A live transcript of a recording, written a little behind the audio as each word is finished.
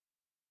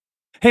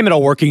Hey,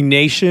 Metalworking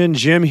Nation,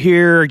 Jim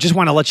here. Just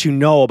want to let you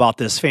know about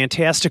this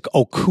fantastic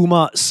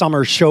Okuma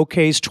Summer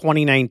Showcase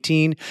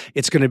 2019.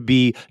 It's going to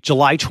be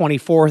July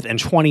 24th and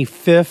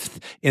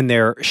 25th in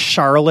their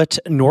Charlotte,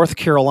 North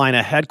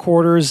Carolina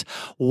headquarters.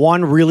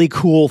 One really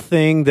cool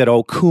thing that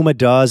Okuma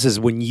does is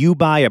when you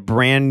buy a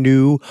brand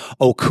new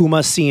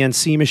Okuma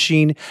CNC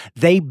machine,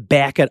 they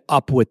back it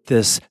up with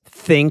this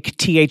Think,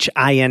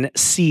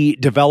 THINC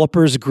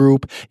developers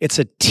group. It's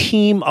a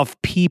team of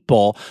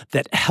people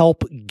that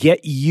help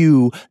get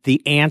you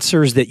the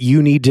answers that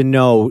you need to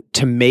know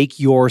to make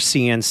your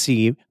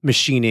CNC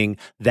machining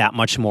that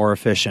much more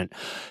efficient.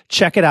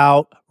 Check it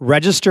out.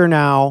 Register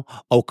now.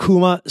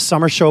 Okuma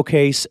Summer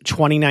Showcase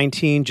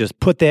 2019. Just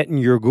put that in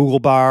your Google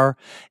bar.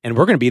 And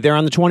we're going to be there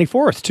on the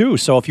 24th too.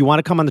 So if you want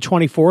to come on the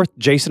 24th,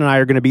 Jason and I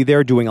are going to be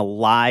there doing a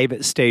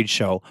live stage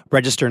show.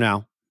 Register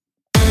now.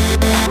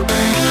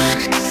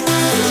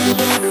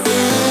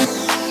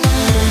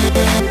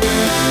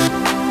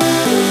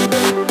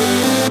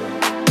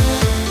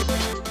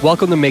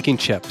 Welcome to Making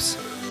Chips.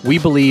 We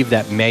believe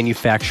that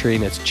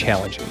manufacturing is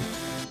challenging,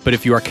 but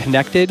if you are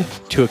connected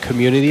to a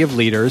community of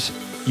leaders,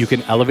 you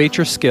can elevate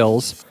your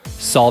skills,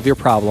 solve your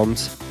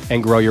problems,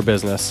 and grow your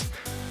business.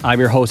 I'm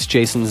your host,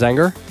 Jason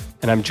Zenger,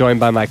 and I'm joined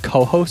by my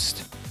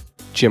co-host,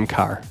 Jim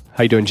Carr.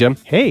 How you doing, Jim?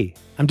 Hey,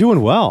 I'm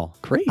doing well.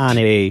 Great. On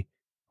a,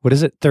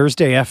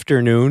 Thursday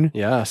afternoon?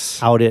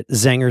 Yes. Out at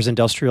Zenger's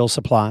Industrial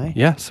Supply.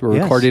 Yes, we're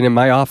recording in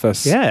my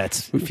office. Yeah, it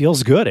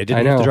feels good. I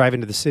didn't have to drive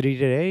into the city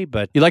today,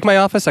 but... You like my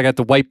office? I got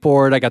the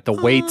whiteboard, I got the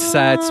weight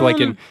set, so I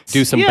can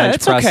do some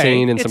bench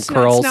pressing and some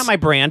curls. It's not my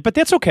brand, but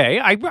that's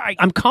okay.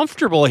 I'm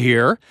comfortable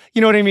here.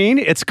 You know what I mean?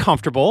 It's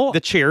comfortable.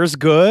 The chair's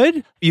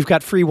good. You've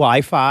got free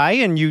Wi-Fi,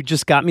 and you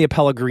just got me a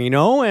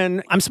Pellegrino,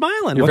 and I'm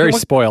smiling. You're very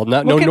spoiled.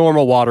 No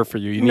normal water for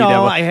you.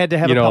 I had to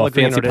have a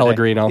Pellegrino fancy today.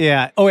 Pellegrino.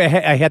 Yeah. Oh, I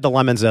had the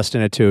lemon zest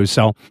in it too,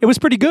 so it was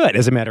pretty good,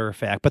 as a matter of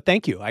fact. But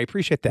thank you. I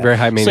appreciate that. Very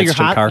high maintenance,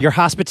 Jim Carr. Your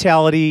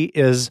hospitality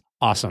is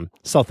awesome.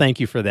 So thank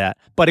you for that.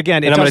 But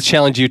again, I'm going to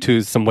challenge you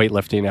to some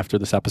weightlifting after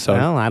this episode.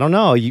 Well, I don't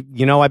know.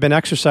 You know, I've been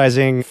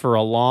exercising for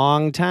a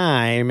long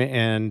time,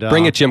 and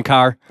bring it, Jim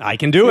Carr. I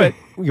can do it.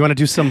 You want to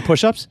do some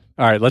push-ups?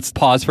 All right, let's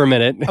pause for a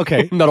minute.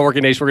 Okay.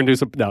 Metalworking Nation, we're going to do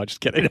some... No,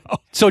 just kidding. No.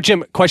 So,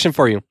 Jim, question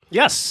for you.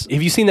 Yes.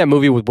 Have you seen that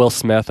movie with Will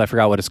Smith? I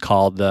forgot what it's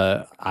called,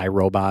 the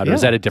iRobot, or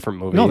is that a different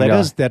movie? No, that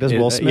is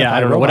Will Smith. Yeah,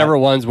 I don't know. Whatever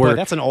ones were... Boy,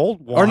 that's an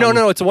old one. Or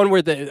no, it's the one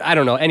where I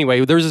don't know.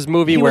 Anyway, there's this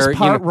movie he where... was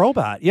part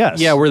robot, yes.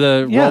 Yeah, where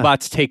the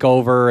robots take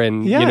over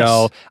and,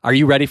 are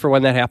you ready for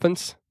when that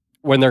happens?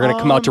 When they're going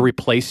to come out to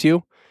replace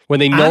you? When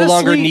they no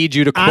longer need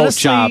you to quote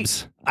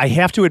jobs? I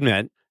have to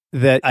admit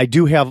that I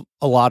do have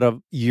a lot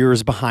of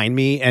years behind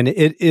me, and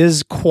it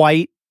is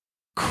quite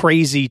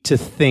crazy to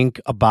think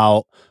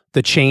about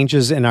the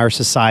changes in our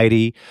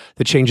society,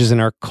 the changes in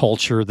our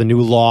culture, the new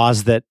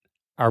laws that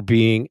are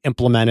being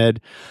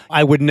implemented.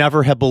 I would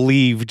never have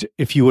believed,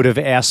 if you would have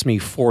asked me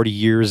 40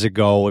 years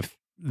ago, if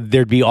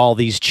there'd be all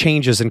these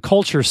changes in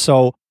culture.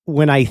 So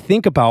when I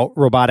think about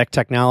robotic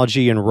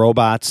technology and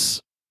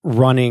robots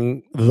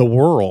running the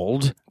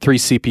world,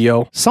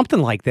 3CPO, something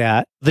like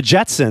that, the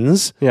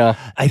Jetsons,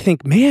 I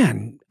think,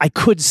 man, I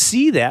could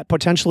see that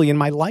potentially in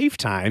my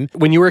lifetime.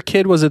 When you were a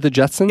kid, was it the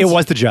Jetsons? It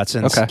was the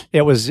Jetsons. Okay.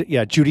 It was,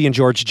 Judy and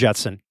George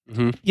Jetson.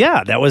 Mm-hmm.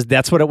 Yeah,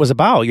 that's what it was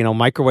about,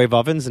 microwave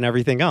ovens and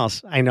everything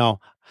else. I know.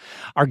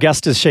 Our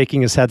guest is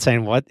shaking his head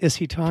saying, what is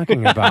he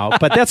talking about?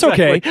 But that's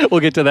okay. We'll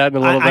get to that in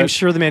a little bit. I'm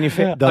sure the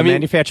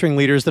manufacturing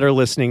leaders that are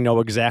listening know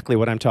exactly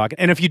what I'm talking.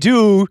 And if you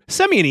do,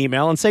 send me an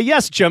email and say,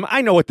 yes, Jim,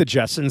 I know what the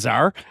Jetsons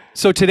are.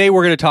 So today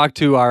we're going to talk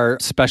to our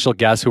special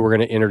guest who we're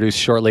going to introduce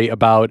shortly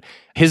about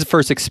his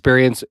first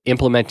experience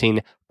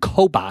implementing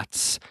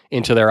Cobots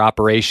into their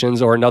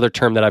operations, or another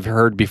term that I've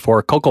heard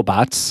before,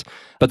 Cobots.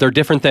 But they're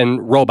different than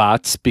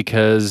robots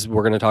because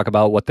we're going to talk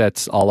about what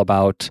that's all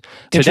about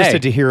today.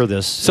 Interested to hear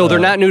this. So they're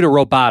not new to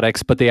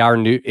robotics, but they are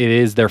new. It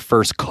is their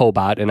first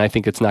Cobot, and I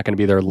think it's not going to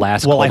be their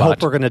last Cobot. Well, I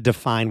hope we're going to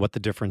define what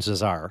the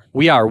differences are.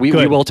 We are. We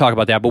will talk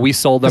about that, but we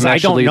sold them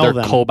actually their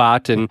them.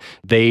 Cobot, and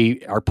they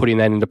are putting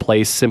that into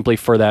place simply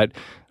for that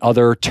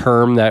other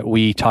term that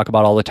we talk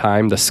about all the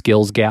time, the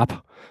skills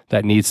gap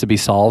that needs to be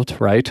solved,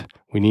 right?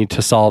 We need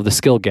to solve the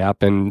skill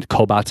gap, and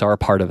Cobots are a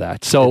part of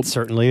that. So it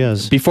certainly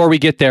is. Before we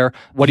get there,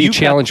 what are you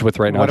challenged with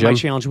right now, Jim? What am I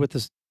challenged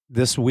with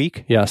this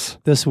week? Yes.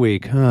 This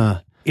week,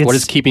 what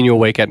is keeping you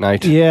awake at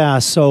night? Yeah,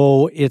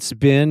 so it's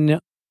been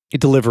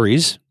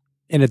deliveries,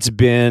 and it's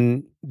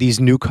been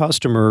these new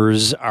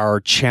customers are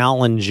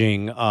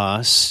challenging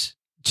us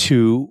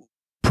to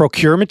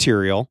procure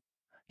material,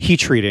 heat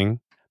treating,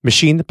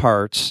 machine the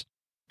parts,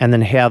 and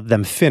then have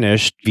them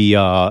finished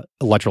via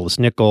electroless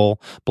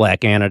nickel, black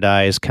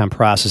anodized, chem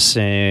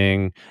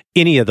processing,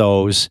 any of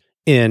those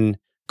in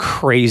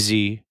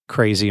crazy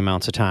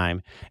amounts of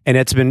time. And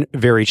it's been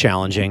very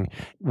challenging.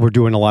 We're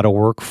doing a lot of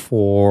work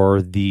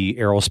for the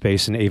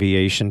Aerospace and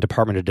Aviation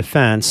Department of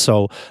Defense.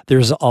 So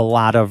there's a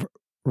lot of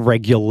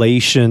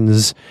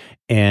regulations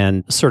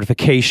and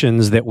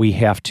certifications that we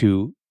have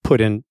to put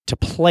into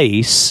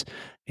place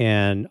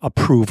and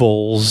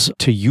approvals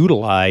to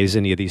utilize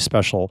any of these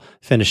special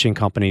finishing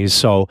companies.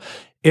 So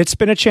It's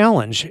been a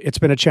challenge. It's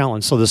been a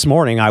challenge. So this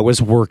morning I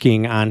was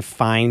working on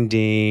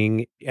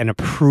finding an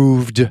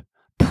approved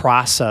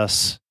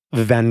process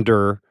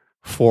vendor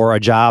for a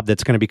job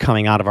that's going to be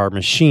coming out of our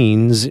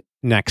machines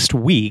next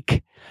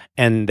week.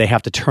 And they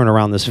have to turn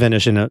around this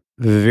finish in a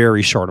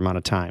very short amount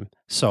of time.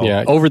 So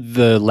yeah, over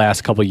the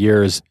last couple of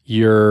years,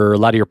 a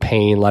lot of your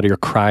pain, a lot of your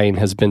crying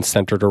has been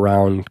centered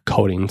around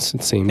coatings,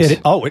 it seems.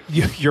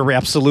 You're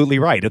absolutely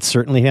right. It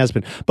certainly has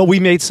been. But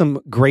we made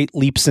some great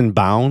leaps and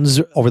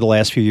bounds over the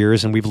last few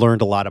years, and we've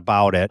learned a lot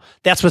about it.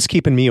 That's what's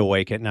keeping me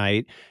awake at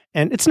night.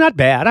 And it's not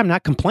bad. I'm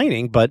not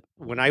complaining. But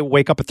when I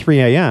wake up at 3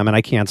 a.m. and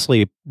I can't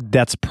sleep,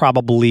 that's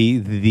probably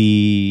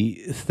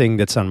the thing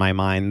that's on my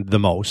mind the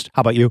most.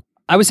 How about you?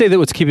 I would say that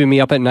what's keeping me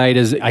up at night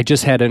is I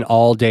just had an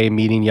all-day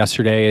meeting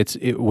yesterday.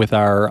 With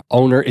our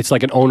owner. It's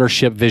like an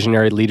ownership,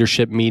 visionary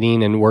leadership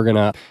meeting, and we're going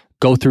to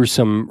go through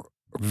some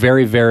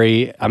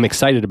I'm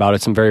excited about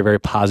it, some very, very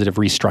positive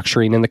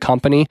restructuring in the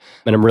company.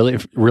 And I'm really,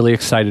 really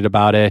excited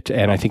about it.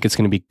 And I think it's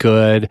going to be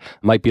good. It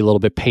might be a little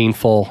bit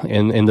painful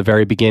in the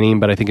very beginning,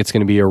 but I think it's going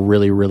to be a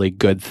really, really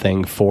good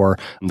thing for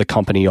the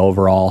company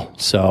overall.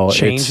 So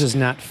change is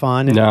not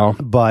fun. No,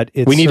 but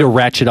we need to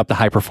ratchet up the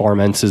high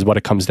performance is what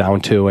it comes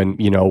down to. And,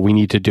 we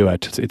need to do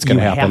it. It's going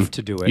to happen. You have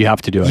to do it. You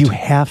have to do it. You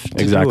have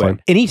to do it.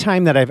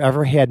 Anytime that I've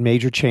ever had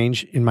major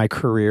change in my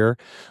career,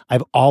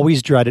 I've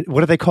always dreaded, what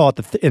do they call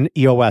it in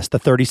EOS,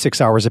 the 36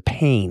 hours of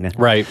pain.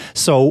 Right.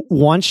 So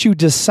once you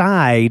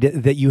decide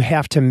that you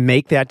have to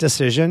make that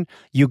decision,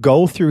 you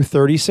go through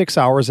 36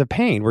 hours of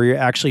pain where you're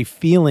actually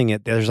feeling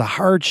it. There's a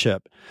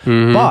hardship.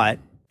 Mm-hmm. But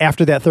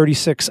after that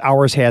 36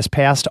 hours has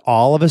passed,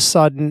 all of a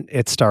sudden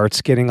it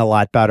starts getting a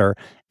lot better.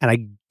 And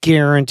I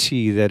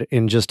guarantee that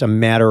in just a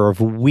matter of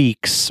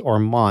weeks or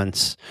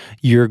months,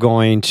 you're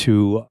going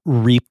to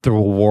reap the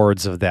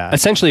rewards of that.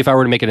 Essentially, if I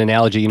were to make an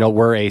analogy,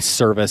 we're a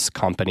service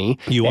company.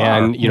 You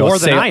are. More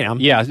than I am.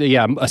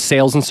 Yeah, a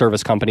sales and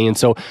service company. And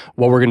so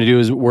what we're going to do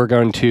is we're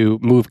going to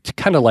move to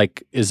kind of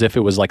like as if it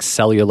was like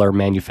cellular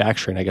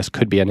manufacturing, I guess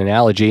could be an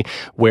analogy,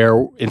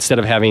 where instead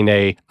of having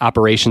a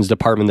operations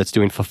department that's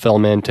doing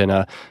fulfillment and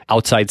a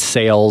outside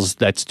sales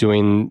that's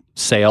doing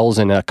sales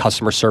and a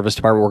customer service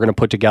department, we're going to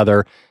put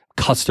together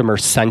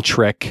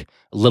customer-centric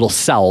little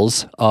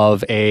cells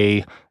of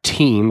a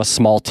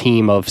small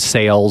team of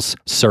sales,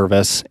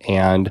 service,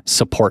 and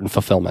support and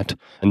fulfillment.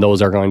 And those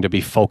are going to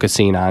be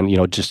focusing on,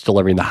 just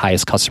delivering the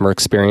highest customer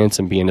experience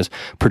and being as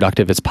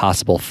productive as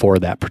possible for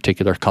that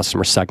particular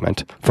customer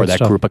segment, for that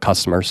group of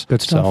customers.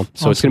 Good stuff.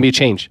 So it's going to be a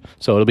change.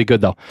 So it'll be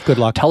good, though. Good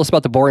luck. Tell us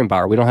about the Boring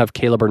Bar. We don't have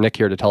Caleb or Nick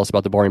here to tell us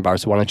about the Boring Bar,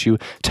 so why don't you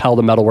tell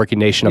the Metalworking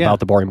Nation about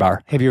the Boring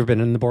Bar? Have you ever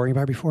been in the Boring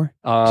Bar before?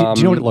 Do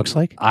you know what it looks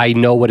like? I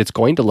know what it's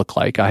going to look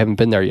like. I haven't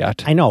been there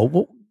yet. I know.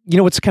 Well,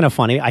 what's kind of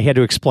funny? I had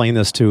to explain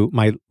this to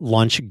my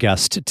lunch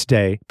guest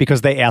today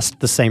because they asked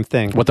the same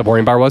thing. What the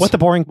Boring Bar was? What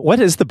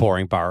is the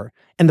Boring Bar?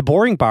 And the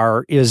Boring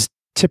Bar is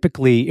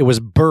typically, it was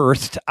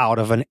birthed out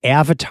of an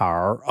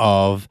avatar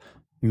of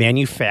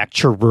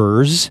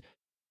manufacturers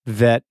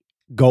that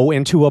go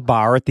into a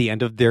bar at the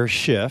end of their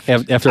shift.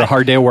 After a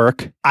hard day of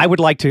work. I would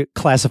like to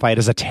classify it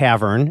as a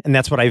tavern, and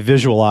that's what I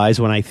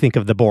visualize when I think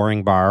of the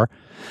Boring Bar.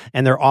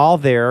 And they're all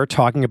there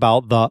talking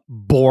about the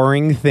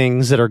boring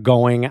things that are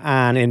going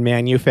on in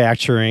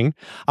manufacturing,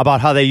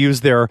 about how they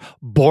use their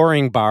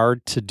boring bar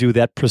to do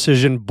that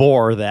precision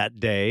bore that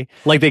day.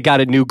 Like they got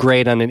a new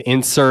grade on an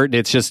insert.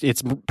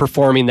 It's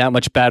performing that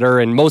much better.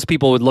 And most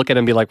people would look at it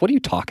and be like, what are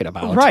you talking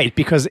about? Right.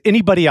 Because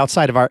anybody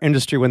outside of our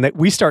industry, when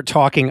we start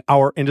talking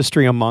our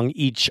industry among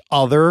each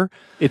other,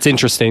 it's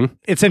interesting.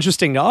 It's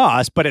interesting to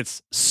us, but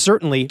it's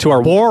certainly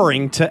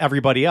boring to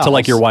everybody else. To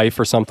like your wife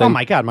or something. Oh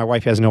my God, my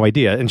wife has no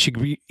idea. And she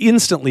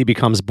instantly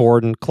becomes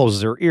bored and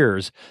closes her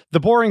ears. The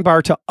Boring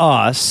Bar to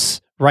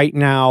us right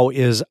now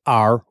is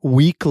our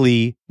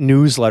weekly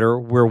newsletter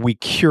where we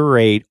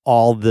curate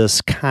all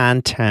this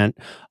content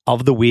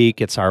of the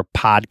week. It's our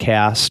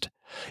podcast.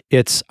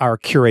 It's our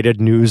curated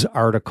news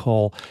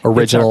article.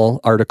 Original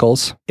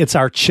articles. It's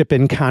our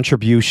chip-in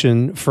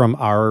contribution from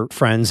our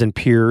friends and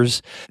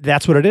peers.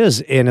 That's what it is.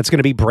 And it's going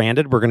to be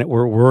branded.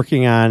 We're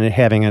working on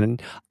having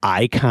an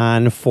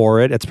icon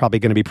for it. It's probably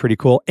going to be pretty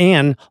cool.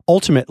 And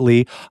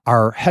ultimately,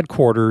 our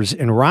headquarters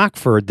in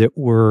Rockford that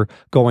we're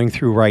going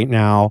through right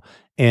now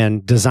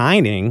and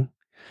designing,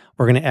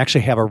 we're going to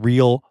actually have a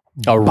real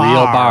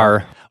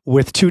bar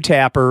with 2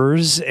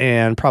 tappers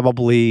and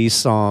probably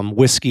some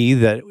whiskey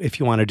that if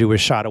you want to do a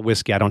shot of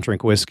whiskey, I don't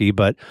drink whiskey,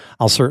 but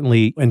I'll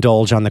certainly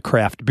indulge on the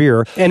craft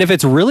beer. And if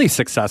it's really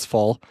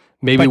successful,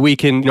 maybe we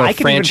can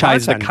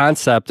franchise the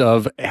concept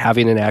of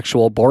having an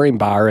actual Boring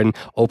Bar and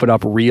open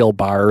up real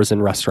bars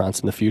and restaurants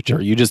in the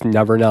future. You just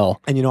never know.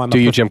 And I'm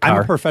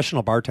a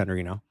professional bartender,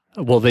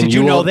 Well, then Did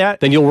you know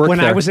that? Then you'll work when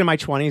there. I was in my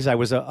 20s, I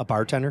was a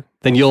bartender.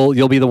 Then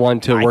you'll be the one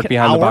to work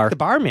behind the bar. I'll work the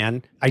bar,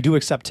 man. I do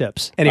accept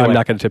tips. Anyway, I'm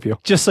not going to tip you.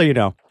 Just so you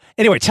know.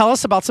 Anyway, tell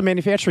us about some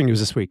manufacturing news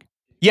this week.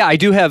 Yeah, I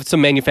do have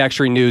some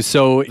manufacturing news.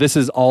 So this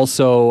is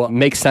also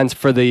makes sense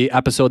for the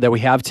episode that we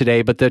have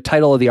today, but the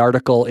title of the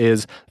article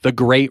is The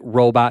Great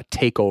Robot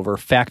Takeover,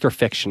 Fact or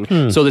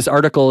Fiction. So this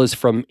article is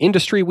from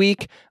Industry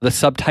Week. The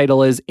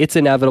subtitle is It's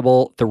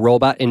Inevitable, the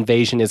Robot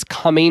Invasion is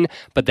Coming,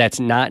 but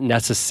that's not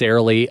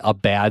necessarily a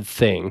bad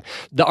thing.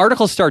 The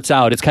article starts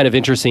out, it's kind of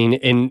interesting,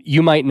 and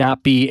you might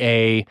not be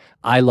a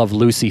I Love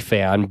Lucy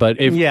fan, but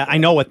if I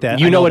know what that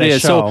you know what it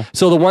is. Show.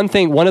 So the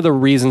one of the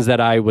reasons that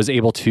I was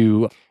able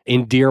to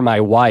endear my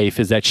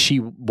wife is that she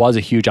was a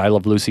huge I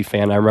Love Lucy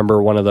fan. I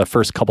remember one of the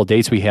first couple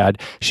dates we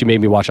had, she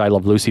made me watch I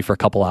Love Lucy for a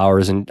couple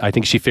hours, and I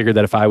think she figured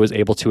that if I was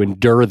able to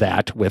endure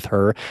that with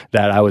her,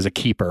 that I was a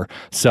keeper.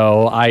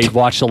 So I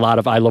watched a lot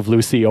of I Love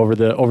Lucy over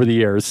the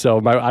years. So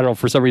I don't know,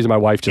 for some reason my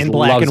wife just in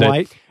black loves and it.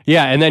 white.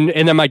 Yeah, and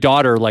then my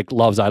daughter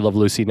loves I Love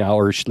Lucy now,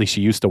 or at least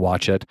she used to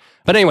watch it.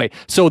 But anyway,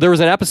 so there was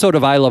an episode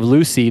of I Love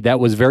Lucy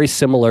that was very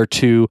similar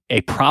to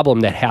a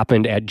problem that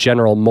happened at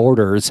General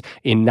Motors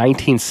in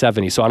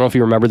 1970. So I don't know if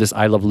you remember this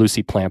I Love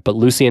Lucy plant, but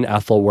Lucy and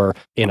Ethel were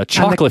in a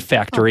chocolate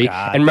factory.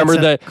 God, and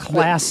remember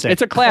classic.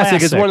 It's a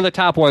classic. It's one of the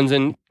top ones,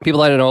 and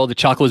people I don't know, the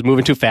chocolate was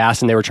moving too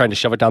fast, and they were trying to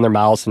shove it down their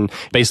mouths, and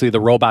basically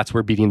the robots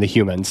were beating the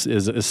humans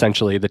is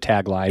essentially the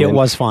tagline. It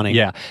was funny.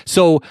 Yeah.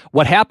 So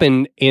what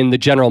happened in the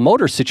General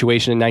Motors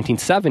situation in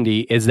 1970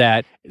 is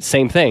that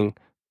same thing.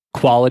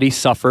 Quality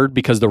suffered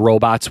because the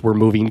robots were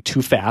moving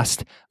too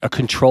fast. A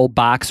control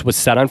box was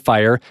set on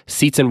fire.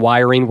 Seats and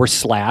wiring were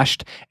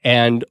slashed.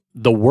 And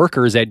the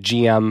workers at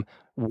GM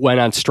went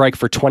on strike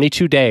for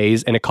 22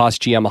 days, and it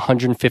cost GM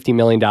 $150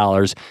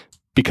 million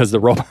because the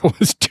robot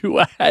was too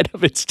ahead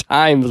of its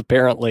time,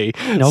 apparently.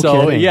 No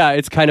kidding. Yeah,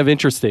 it's kind of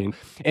interesting.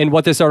 And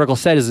what this article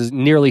said is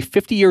nearly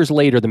 50 years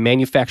later, the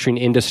manufacturing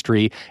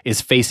industry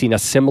is facing a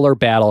similar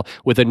battle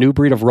with a new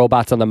breed of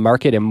robots on the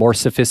market and more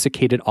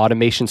sophisticated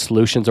automation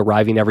solutions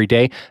arriving every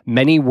day.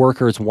 Many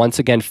workers once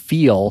again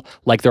feel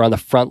like they're on the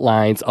front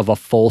lines of a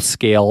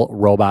full-scale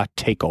robot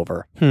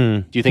takeover.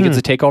 Do you think it's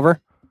a takeover?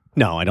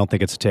 No, I don't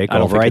think it's a takeover. I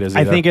don't think it is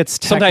either. I think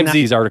it's sometimes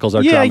these articles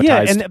are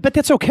dramatized. But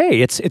that's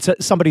okay. It's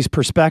somebody's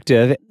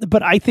perspective.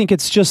 But I think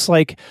it's just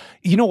like,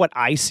 you know, what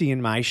I see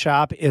in my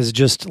shop is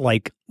just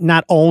like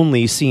not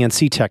only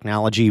CNC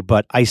technology,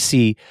 but I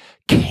see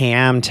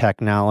CAM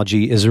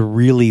technology is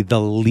really the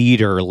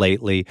leader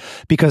lately.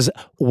 Because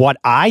what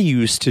I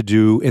used to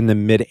do in the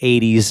mid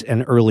 80s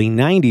and early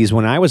 90s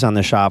when I was on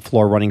the shop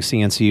floor running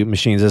CNC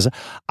machines is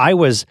I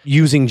was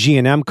using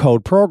G&M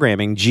code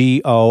programming,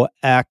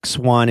 G-O-X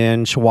 1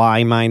 inch,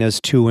 Y minus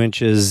 2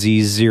 inches,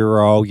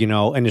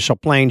 Z0, initial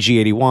plane,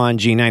 G81,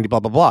 G90, blah,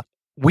 blah, blah.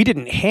 We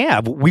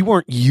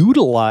weren't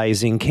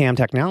utilizing CAM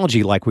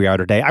technology like we are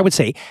today. I would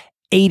say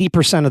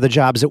 80% of the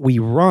jobs that we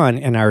run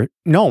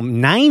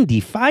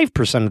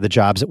 95% of the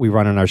jobs that we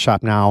run in our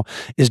shop now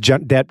is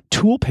that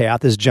tool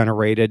path is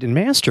generated in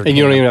master. And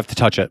you don't even have to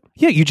touch it.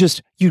 Yeah, you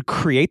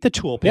create the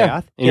tool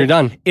path. And you're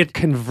done. It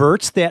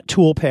converts that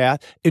tool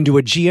path into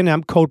a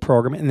G&M code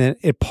program, and then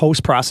it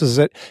post-processes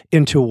it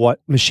into what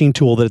machine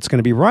tool that it's going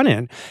to be run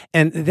in.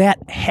 And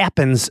that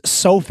happens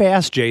so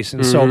fast, Jason.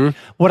 Mm-hmm. So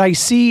what I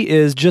see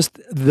is just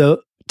the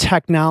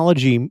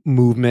technology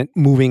movement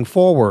moving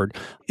forward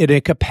in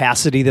a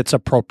capacity that's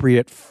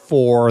appropriate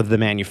for the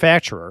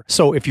manufacturer.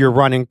 So if you're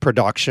running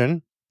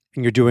production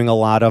and you're doing a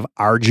lot of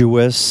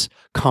arduous,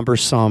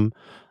 cumbersome,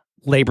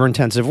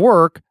 labor-intensive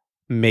work,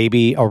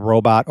 maybe a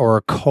robot or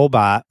a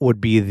cobot would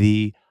be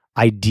the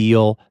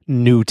ideal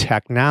new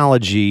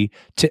technology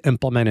to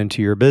implement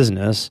into your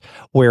business.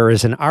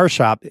 Whereas in our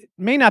shop, it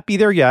may not be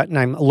there yet, and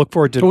I look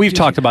forward to... We've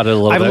talked about it a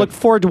little bit. I look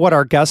forward to what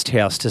our guest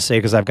has to say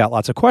because I've got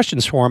lots of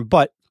questions for him,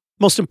 but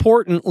most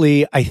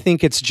importantly, I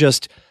think it's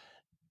just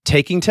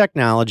taking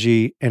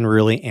technology and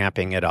really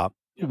amping it up.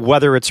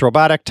 Whether it's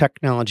robotic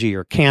technology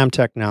or CAM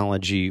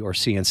technology or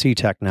CNC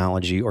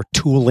technology or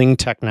tooling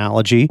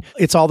technology,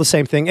 it's all the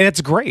same thing. And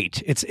it's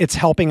great. It's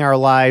helping our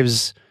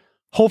lives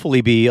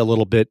hopefully be a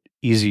little bit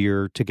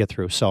easier to get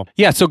through. So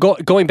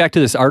going back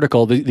to this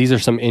article, these are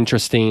some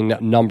interesting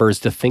numbers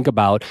to think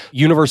about.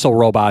 Universal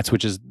Robots,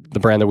 which is the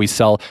brand that we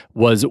sell,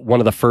 was one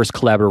of the first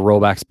collaborative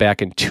robots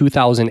back in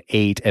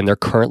 2008, and they're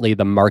currently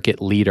the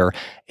market leader.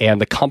 And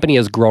the company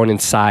has grown in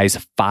size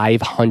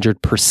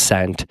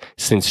 500%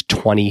 since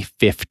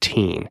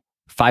 2015.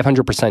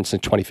 500% since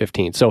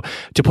 2015. So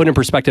to put in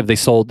perspective, they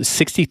sold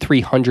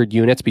 6,300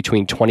 units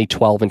between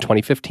 2012 and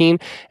 2015,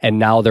 and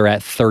now they're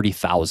at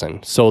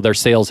 30,000. So their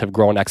sales have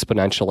grown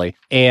exponentially.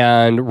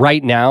 And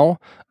right now,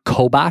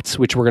 Cobots,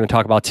 which we're going to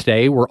talk about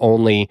today, were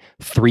only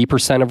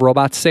 3% of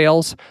robot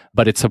sales,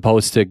 but it's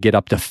supposed to get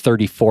up to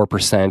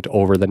 34%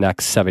 over the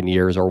next 7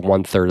 years, or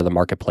 1/3 of the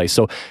marketplace.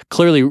 So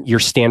clearly your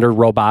standard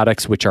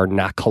robotics, which are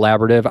not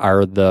collaborative,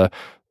 are the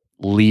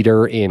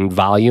leader in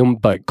volume,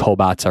 but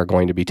Cobots are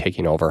going to be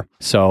taking over.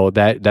 So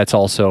that's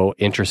also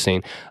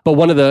interesting. But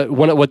one of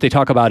what they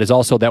talk about is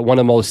also that one of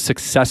the most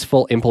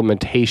successful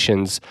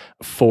implementations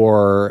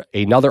for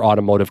another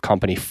automotive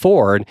company,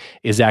 Ford,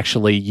 is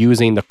actually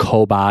using the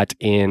Cobot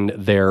in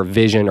their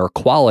vision or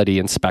quality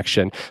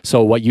inspection.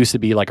 So what used to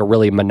be like a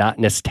really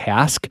monotonous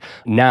task,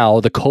 now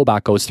the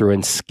Cobot goes through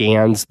and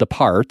scans the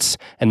parts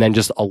and then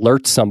just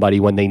alerts somebody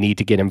when they need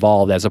to get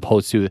involved, as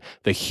opposed to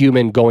the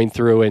human going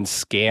through and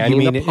scanning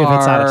the parts. If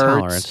it's out of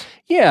tolerance.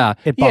 Yeah.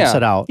 It bumps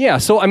it out. Yeah.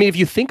 So, I mean, if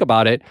you think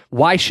about it,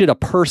 why should a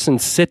person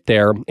sit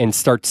there and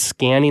start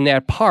scanning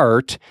that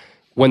part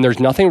when there's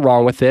nothing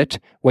wrong with it,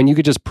 when you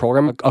could just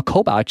program a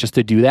Cobot just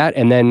to do that,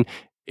 and then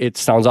it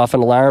sounds off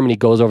an alarm and he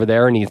goes over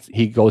there and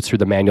he goes through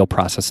the manual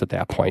process at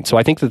that point. So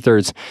I think that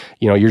there's,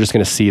 you're just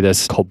going to see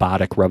this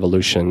cobotic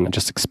revolution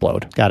just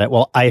explode. Got it.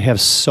 Well, I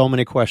have so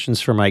many questions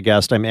for my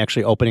guest. I'm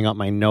actually opening up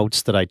my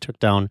notes that I took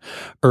down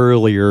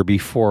earlier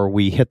before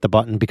we hit the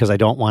button because I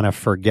don't want to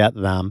forget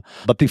them.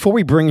 But before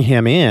we bring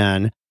him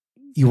in,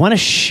 you want to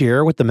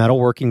share with the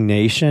Metalworking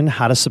Nation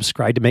how to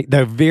subscribe to make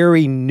the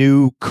very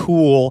new,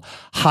 cool,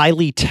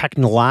 highly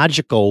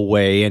technological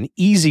way, an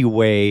easy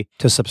way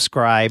to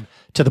subscribe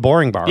to the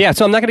Boring Bar. Yeah,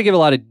 so I'm not going to give a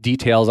lot of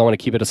details. I want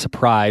to keep it a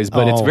surprise,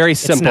 but it's very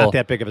simple. It's not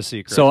that big of a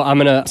secret. So I'm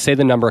going to say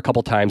the number a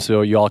couple times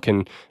so you all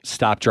can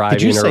stop driving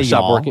Did you say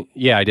stop y'all? working.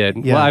 Yeah, I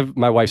did. Yeah. Well,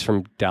 my wife's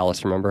from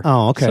Dallas, remember?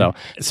 Oh, okay.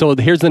 So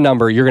here's the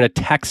number. You're going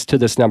to text to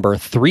this number,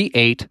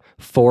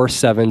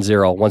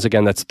 38470. Once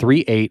again, that's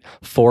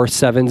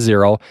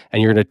 38470,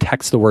 and you're going to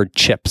text the word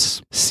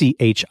CHIPS.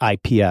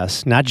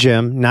 CHIPS. Not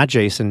Jim, not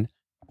Jason,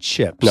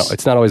 CHIPS. No,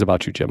 it's not always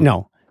about you, Jim.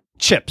 No.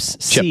 CHIPS.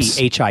 CHIPS.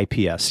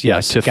 CHIPS. Yeah,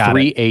 Yes, to got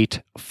it.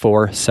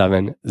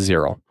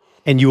 38470.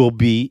 And you will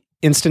be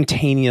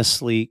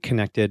instantaneously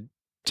connected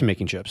to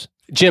making chips.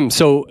 Jim,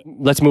 so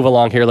let's move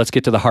along here. Let's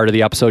get to the heart of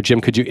the episode.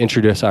 Jim, could you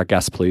introduce our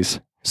guest,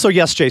 please? So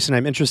yes, Jason,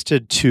 I'm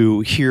interested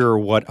to hear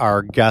what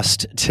our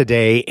guest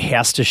today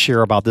has to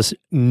share about this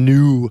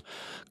new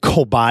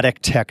cobotic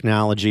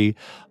technology.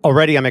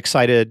 Already, I'm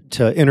excited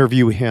to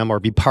interview him or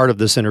be part of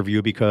this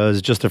interview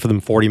because just for the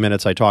 40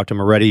 minutes I talked to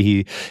him already,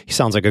 he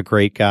sounds like a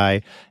great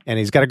guy and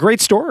he's got a great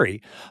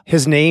story.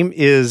 His name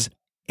is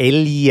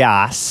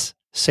Elias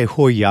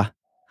Serruya.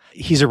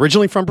 He's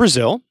originally from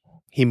Brazil.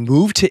 He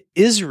moved to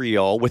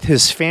Israel with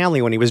his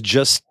family when he was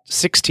just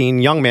 16,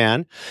 young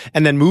man,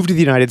 and then moved to the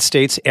United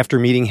States after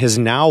meeting his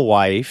now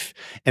wife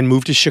and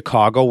moved to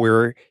Chicago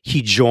where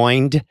he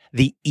joined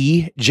the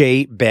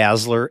E.J.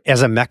 Basler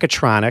as a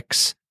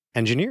mechatronics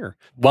engineer.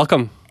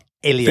 Welcome.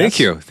 Elias.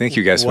 Thank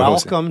you guys for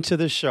hosting. Welcome to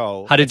the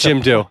show. How did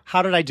Jim do?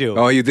 How did I do?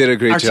 Oh, you did a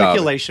great job.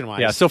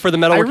 Articulation-wise. Yeah, so for the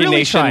Metalworking really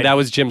Nation, tried. that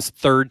was Jim's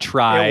third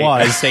try It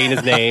was. at saying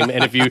his name.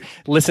 And if you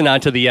listen on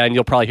to the end,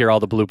 you'll probably hear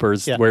all the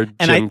bloopers where and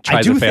Jim I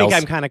tries do and fails.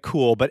 think I'm kind of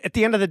cool, but at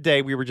the end of the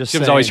day, we were just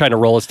Jim's saying, always trying to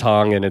roll his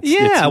tongue, and it's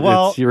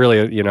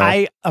really.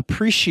 I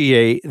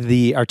appreciate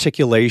the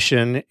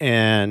articulation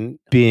and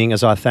being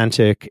as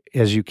authentic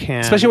as you can.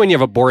 Especially when you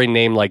have a boring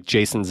name like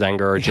Jason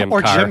Zenger or Jim Carr.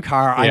 Or Jim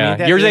Carr. Yeah. I mean,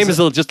 that Your name is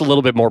is just a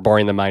little bit more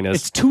boring than mine is.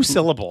 It's 2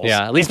 syllables.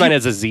 Yeah, at least mine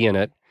has a Z in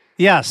it.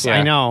 Yes, Yeah.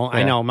 I know. Yeah.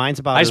 I know. Mine's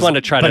about. I just as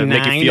wanted to try to make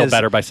you benign feel as-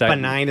 better by saying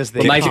benign as they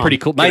But mine's come. pretty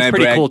cool. Can Mine's I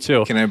pretty brag? cool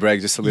too. Can I brag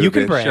just a little You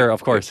bit? can brag. Sure,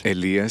 of course.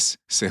 Elias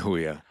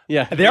Serruya.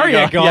 Yeah, There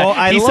you go. Yeah,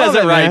 I he love says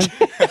it man.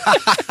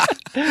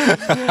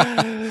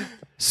 right.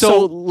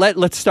 So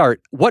let's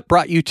start. What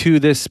brought you to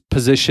this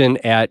position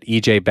at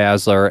E.J.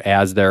 Basler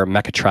as their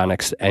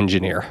mechatronics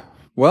engineer?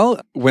 Well,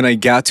 when I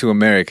got to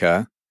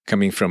America,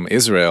 coming from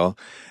Israel,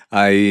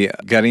 I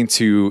got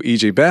into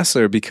E.J.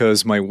 Basler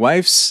because my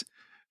wife's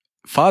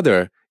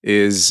father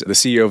is the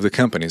CEO of the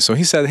company. So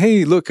he said,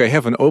 hey, look, I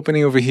have an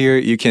opening over here.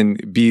 You can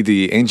be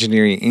the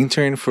engineering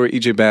intern for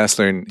E.J.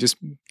 Basler and just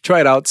try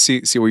it out,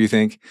 see what you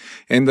think.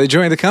 And I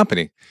joined the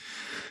company.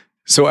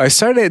 So I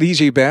started at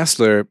E.J.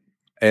 Basler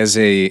as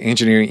a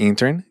engineering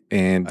intern.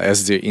 And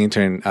as the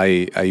intern,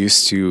 I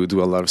used to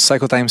do a lot of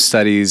cycle time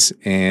studies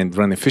and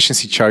run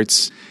efficiency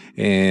charts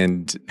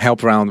and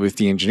help around with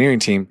the engineering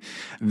team.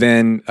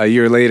 Then a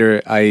year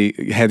later, I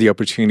had the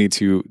opportunity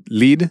to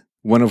lead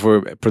one of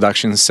our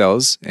production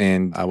cells,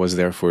 and I was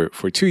there for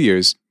 2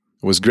 years.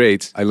 It was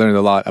great. I learned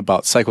a lot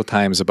about cycle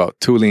times, about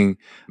tooling,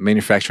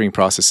 manufacturing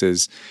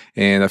processes.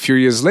 And a few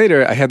years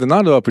later, I had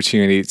another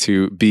opportunity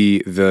to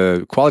be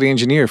the quality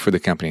engineer for the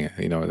company.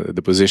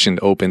 The position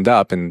opened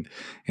up, and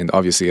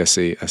obviously I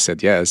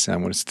said yes. I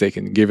wanted to take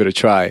and give it a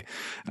try.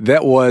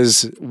 That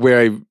was where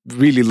I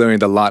really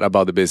learned a lot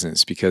about the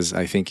business, because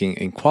I think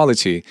in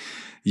quality,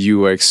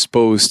 you are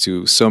exposed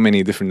to so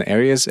many different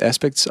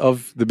aspects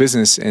of the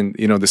business, and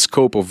the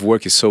scope of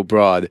work is so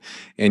broad,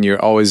 and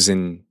you're always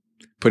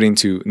put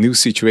into new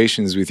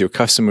situations with your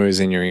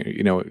customers and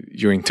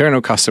your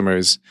internal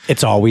customers.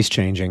 It's always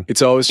changing.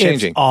 It's always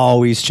changing. It's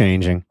always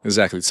changing.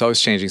 Exactly, it's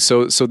always changing.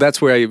 So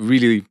that's where I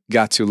really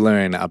got to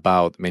learn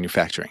about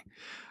manufacturing.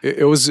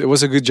 It was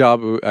a good job.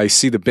 I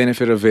see the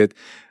benefit of it.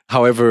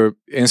 However,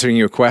 answering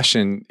your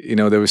question,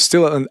 there was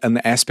still an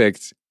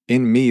aspect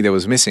in me that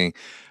was missing.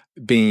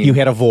 being... You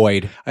had a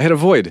void. I had a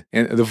void.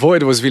 And the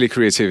void was really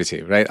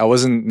creativity, right? I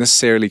wasn't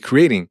necessarily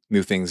creating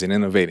new things and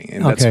innovating.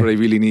 And that's what I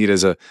really need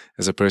as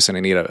a person. I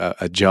need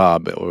a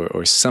job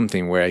or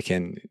something where I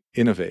can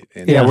innovate.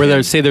 And where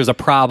there's a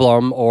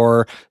problem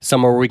or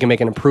somewhere where we can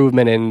make an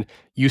improvement, and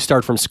you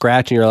start from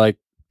scratch and you're like,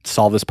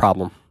 solve this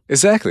problem.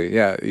 Exactly.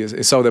 Yeah.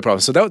 You solve the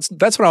problem. So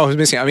that's what I was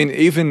missing. I mean,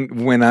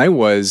 even when I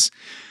was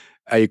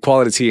a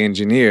quality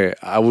engineer,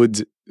 I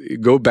would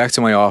go back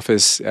to my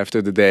office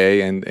after the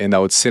day and I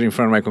would sit in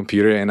front of my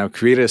computer and I would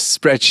create a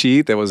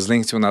spreadsheet that was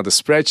linked to another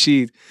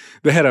spreadsheet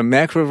that had a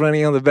macro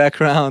running on the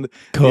background,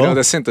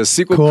 that sent a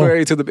SQL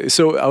query to the...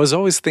 So I was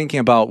always thinking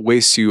about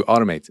ways to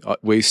automate,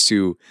 ways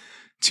to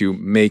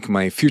make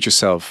my future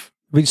self...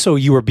 So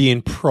you were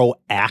being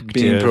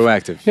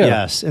proactive.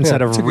 Yes,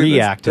 instead of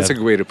reactive. That's a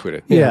good way to put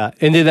it. Yeah.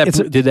 And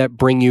did that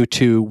bring you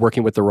to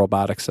working with the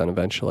robotics then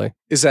eventually?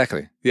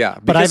 Exactly. Yeah.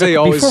 But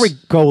before we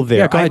go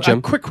there, go ahead, Jim.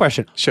 A quick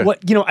question. Sure.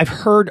 I've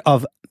heard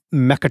of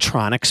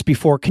mechatronics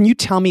before. Can you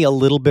tell me a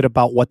little bit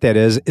about what that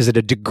is? Is it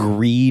a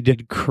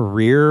degreed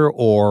career,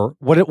 or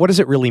what does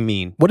it really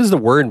mean? What does the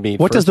word mean?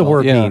 What does the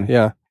word mean?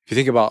 Yeah. If you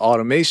think about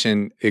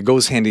automation, it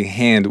goes hand in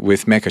hand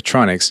with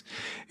mechatronics.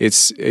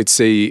 It's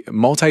a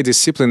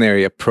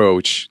multidisciplinary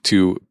approach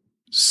to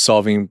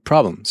solving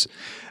problems.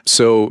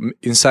 So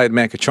inside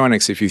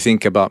mechatronics, if you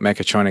think about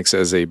mechatronics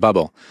as a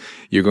bubble,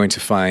 you're going to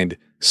find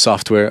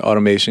software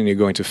automation, you're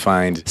going to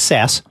find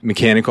SAS,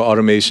 mechanical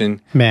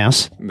automation,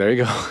 mass. There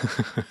you go.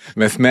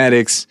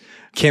 Mathematics,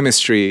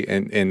 chemistry,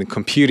 and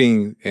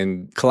computing,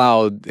 and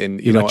cloud,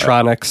 and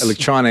electronics.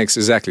 Electronics,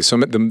 exactly. So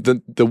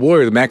the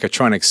word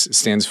mechatronics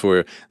stands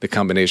for the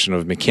combination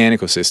of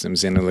mechanical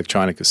systems and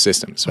electronic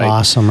systems. Right?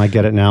 Awesome, I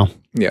get it now.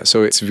 Yeah,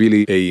 so it's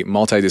really a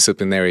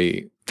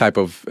multidisciplinary type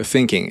of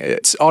thinking.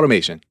 It's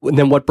automation. And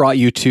then what brought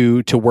you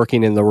to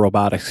working in the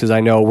robotics? Because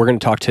I know we're going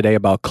to talk today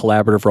about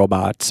collaborative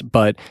robots,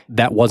 but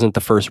that wasn't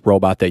the first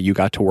robot that you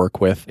got to work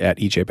with at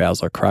EJ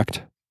Basler,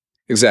 correct?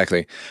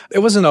 Exactly. It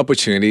was an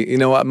opportunity.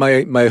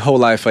 My whole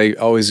life, I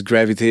always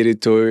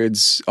gravitated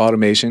towards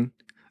automation,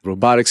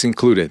 robotics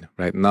included,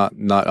 right? Not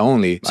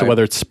only. So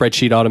whether it's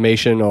spreadsheet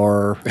automation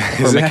or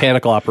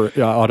mechanical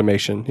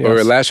automation. Yes. Or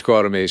electrical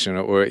automation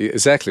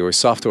or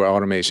software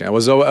automation.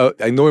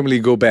 I normally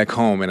go back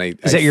home and I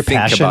your think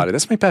passion? about it.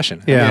 That's my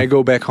passion. Yeah. I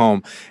go back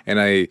home and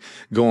I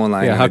go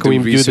online and how I can do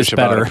we research do this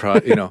better?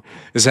 about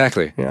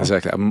Exactly. Yeah.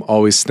 Exactly. I'm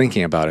always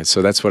thinking about it.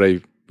 So that's what I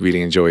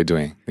really enjoy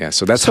doing. Yeah.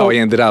 So that's how I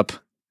ended up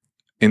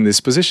in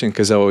this position,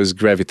 because I always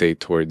gravitate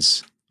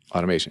towards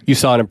automation. You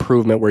saw an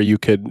improvement where you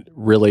could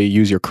really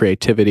use your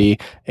creativity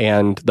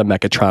and the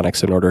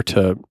mechatronics in order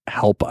to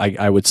help,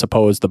 I would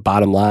suppose, the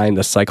bottom line,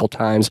 the cycle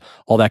times,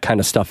 all that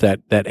kind of stuff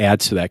that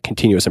adds to that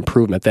continuous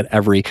improvement that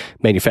every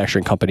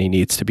manufacturing company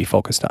needs to be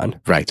focused on.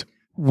 Right.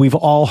 We've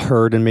all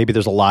heard, and maybe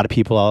there's a lot of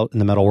people out in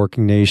the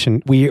metalworking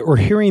nation, we're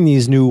hearing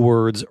these new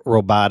words,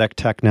 robotic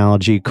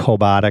technology,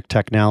 cobotic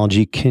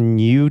technology. Can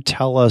you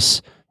tell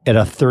us at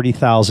a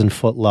 30,000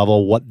 foot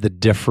level what the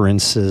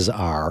differences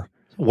are?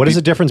 What is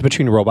the difference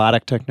between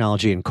robotic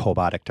technology and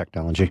cobotic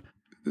technology?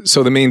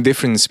 So the main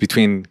difference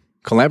between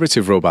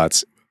collaborative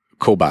robots,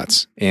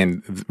 cobots,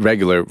 and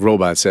regular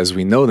robots as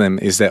we know them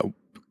is that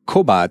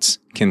cobots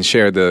can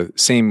share the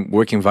same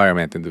work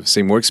environment and the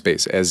same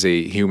workspace as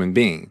a human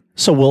being.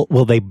 So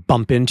will they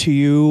bump into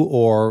you?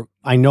 Or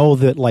I know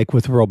that like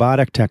with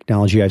robotic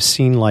technology, I've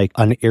seen like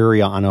an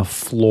area on a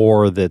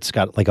floor that's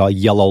got like a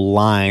yellow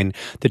line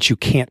that you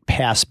can't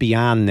pass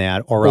beyond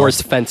that. Or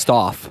it's fenced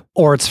off.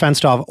 Or it's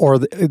fenced off, or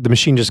the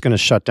machine just going to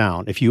shut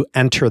down if you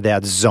enter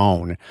that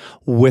zone.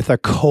 With a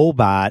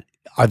cobot,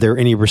 are there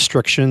any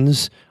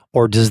restrictions?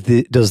 Or does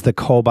the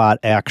cobot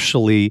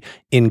actually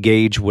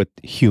engage with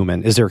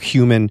human? Is there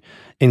human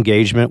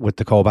engagement with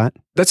the cobot?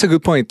 That's a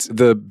good point.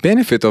 The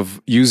benefit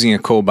of using a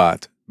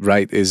cobot,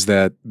 right, is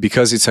that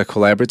because it's a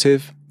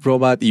collaborative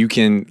robot, you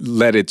can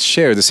let it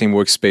share the same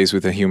workspace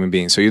with a human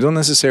being. So you don't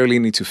necessarily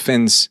need to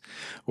fence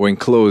or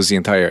enclose the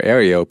entire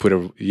area or put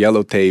a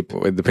yellow tape.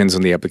 It depends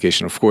on the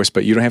application, of course,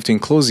 but you don't have to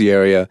enclose the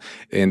area,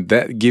 and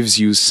that gives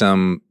you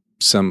some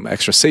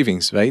extra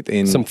savings, right?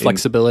 Some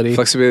flexibility.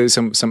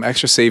 Some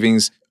extra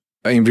savings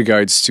in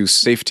regards to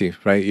safety,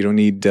 right? You don't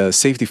need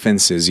safety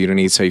fences. You don't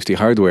need safety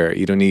hardware.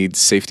 You don't need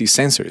safety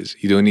sensors.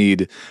 You don't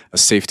need a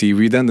safety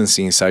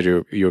redundancy inside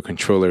your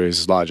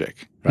controller's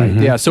logic, right?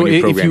 Mm-hmm. Yeah. So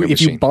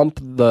if you bump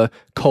the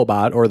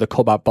cobot or the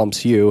cobot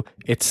bumps you,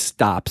 it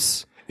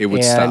stops. It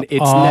would stop.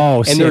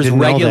 There's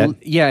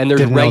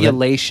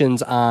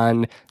regulations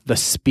on the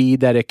speed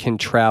that it can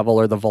travel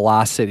or the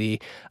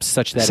velocity,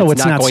 such that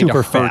it's not going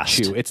to hurt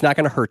you. It's not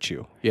going to hurt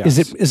you. Yes.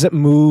 Is it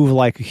move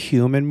like a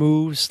human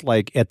moves,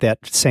 like at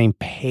that same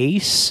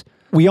pace?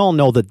 we all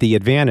know that the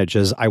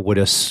advantages, I would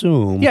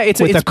assume,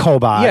 it's with a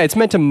cobot. Yeah, it's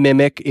meant to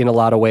mimic in a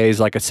lot of ways,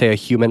 like say a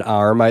human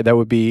arm. That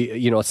would be,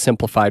 a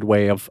simplified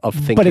way of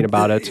thinking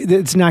about it.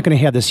 It's not going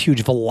to have this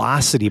huge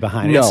velocity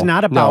behind it. It's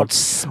not about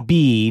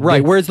speed.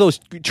 Right. Whereas those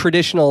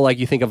traditional, like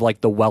you think of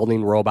like the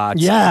welding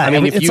robots. Yeah.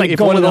 It's like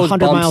going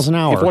 100 miles an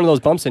hour. If one of those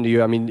bumps into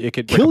you, it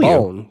could kill break a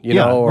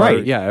bone,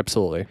 right. Yeah,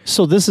 absolutely.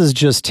 So this is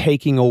just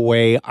taking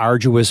away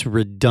arduous,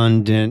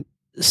 redundant,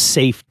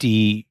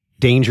 safety,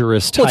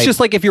 dangerous type. Well, it's just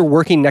like if you're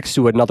working next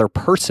to another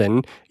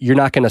person, you're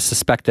not going to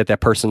suspect that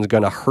person's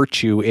going to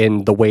hurt you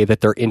in the way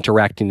that they're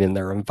interacting in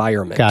their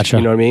environment. Gotcha.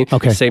 You know what I mean?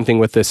 Okay. Same thing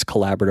with this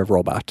collaborative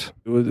robot.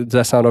 Does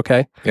that sound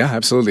okay? Yeah,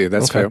 absolutely.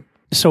 That's fair.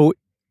 So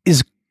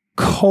is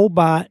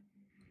Cobot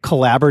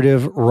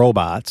collaborative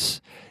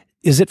robots,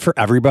 is it for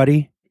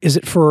everybody? Is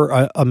it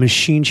for a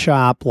machine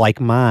shop like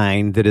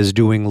mine that is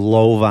doing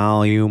low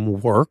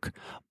volume work?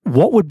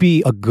 What would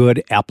be a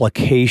good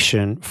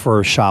application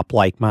for a shop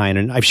like mine?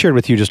 And I've shared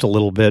with you just a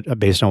little bit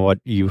based on what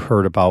you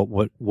heard about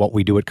what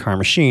we do at Car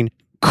Machine.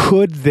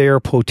 Could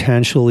there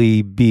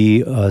potentially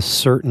be a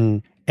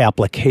certain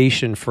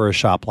application for a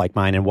shop like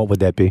mine, and what would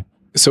that be?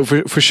 So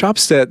for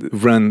shops that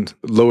run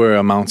lower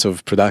amounts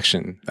of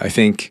production, I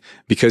think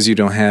because you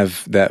don't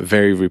have that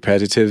very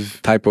repetitive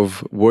type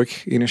of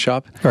work in a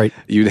shop, right,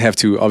 you'd have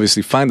to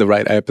obviously find the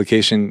right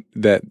application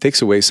that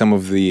takes away some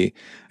of the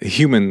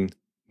human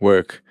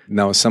work.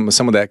 Now, some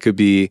of that could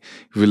be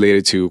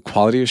related to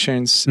quality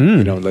assurance.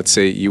 Let's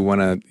say you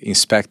want to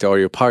inspect all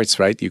your parts,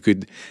 right? You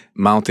could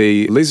mount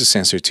a laser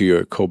sensor to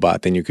your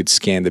cobot, and you could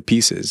scan the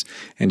pieces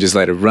and just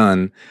let it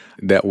run.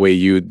 That way,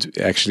 you'd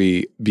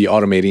actually be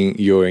automating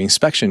your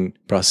inspection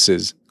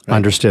processes. Right?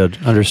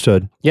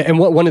 Understood. Yeah, and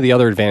one of the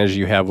other advantages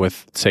you have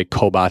with, say,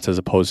 cobots as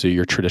opposed to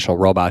your traditional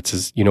robots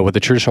is, with the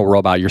traditional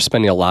robot, you're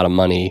spending a lot of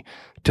money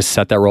to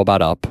set that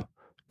robot up,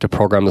 to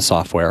program the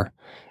software,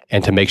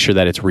 and to make sure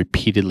that it's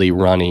repeatedly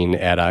running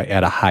at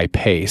a high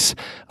pace.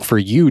 For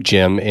you,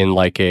 Jim, in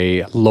like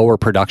a lower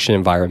production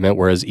environment,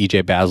 whereas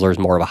EJ Basler is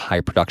more of a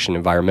high production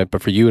environment,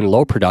 but for you in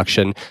low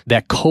production,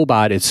 that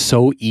cobot is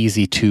so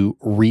easy to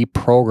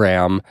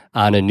reprogram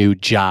on a new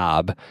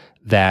job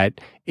that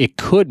it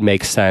could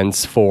make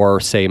sense for,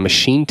 say,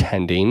 machine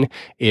tending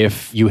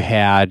if you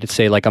had,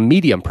 say, like a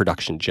medium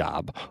production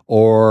job,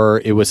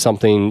 or it was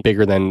something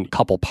bigger than a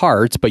couple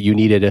parts, but you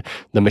needed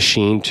the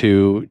machine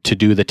to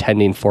do the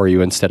tending for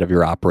you instead of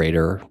your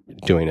operator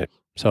doing it.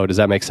 So does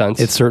that make sense?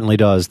 It certainly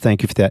does.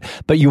 Thank you for that.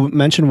 But you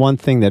mentioned one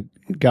thing that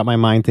got my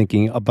mind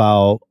thinking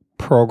about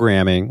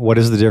programming. What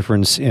is the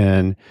difference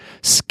in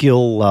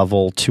skill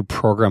level to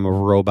program a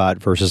robot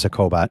versus a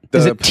cobot?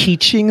 Is it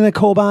teaching the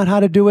cobot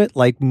how to do it?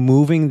 Like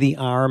moving the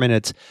arm, and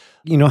it's,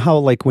 how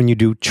like when you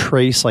do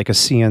trace like a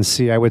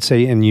CNC, I would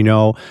say, and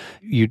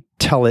you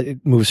tell it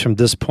moves from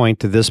this point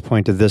to this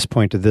point to this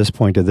point to this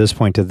point to this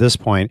point to this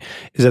point.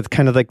 Is it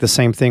kind of like the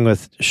same thing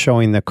with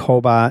showing the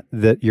cobot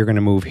that you're going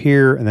to move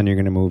here, and then you're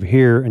going to move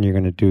here, and you're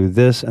going to do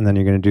this, and then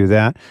you're going to do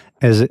that?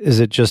 Is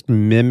it just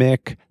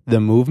mimic the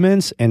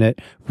movements, and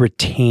it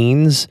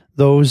retains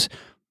those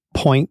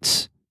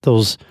points,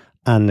 those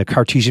on the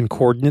Cartesian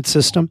coordinate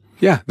system?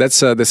 Yeah,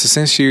 that's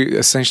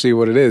essentially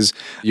what it is.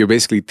 You're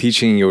basically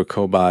teaching your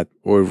cobot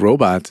or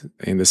robot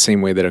in the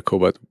same way that a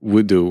cobot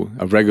would do.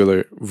 A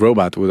regular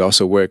robot would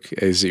also work,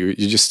 as you're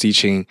just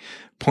teaching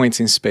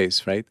points in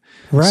space, right?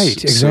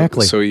 Right,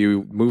 exactly. So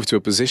you move to a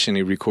position,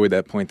 you record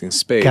that point in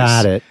space.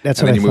 Got it. That's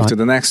what I thought. And then you move to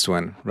the next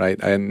one, right?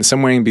 And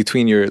somewhere in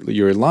between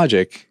your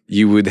logic,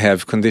 you would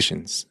have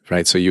conditions,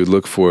 right? So you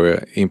look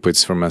for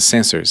inputs from a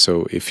sensor.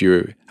 So if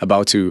you're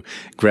about to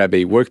grab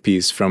a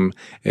workpiece from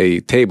a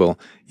table,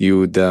 you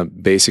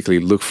would basically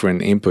look for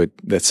an input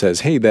that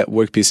says, hey, that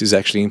workpiece is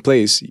actually in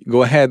place.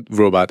 Go ahead,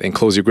 robot, and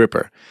close your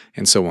gripper,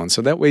 and so on.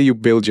 So that way you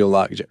build your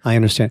logic. I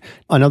understand.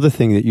 Another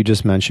thing that you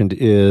just mentioned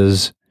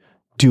is,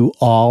 do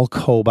all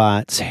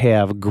cobots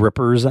have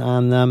grippers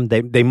on them?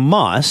 They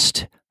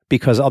must,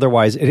 because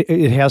otherwise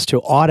it has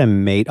to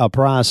automate a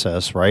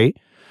process, right?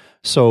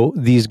 So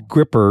these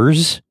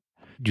grippers,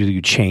 do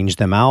you change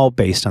them out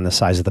based on the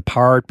size of the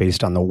part,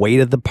 based on the weight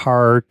of the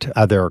part?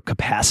 Are there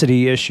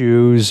capacity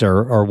issues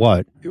or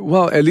what?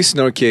 Well, at least in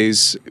our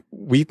case,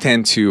 we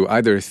tend to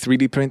either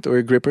 3D print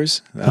our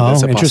grippers.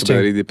 That's a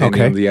possibility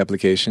depending on the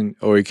application.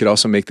 Or you could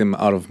also make them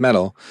out of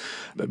metal.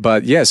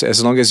 But yes,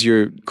 as long as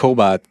your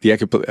cobot, the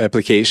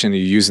application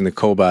you're using the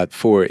cobot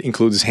for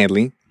includes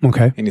handling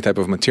any type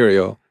of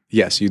material,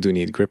 yes, you do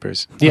need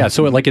grippers. Yeah,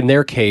 so like in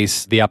their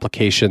case, the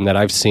application that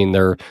I've seen,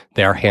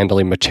 they are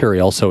handling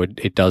material, so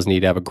it does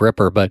need to have a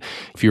gripper. But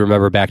if you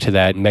remember back to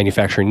that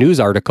manufacturing news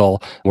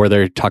article where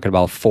they're talking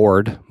about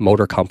Ford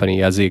Motor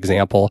Company as the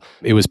example,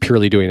 it was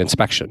purely doing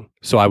inspection.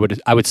 So I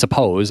would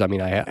suppose, I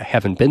mean, I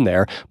haven't been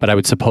there, but I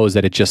would suppose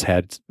that it just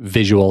had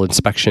visual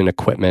inspection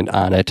equipment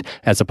on it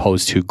as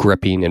opposed to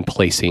gripping and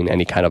placing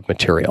any kind of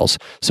materials.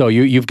 So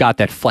you've got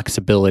that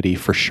flexibility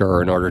for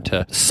sure in order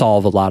to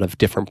solve a lot of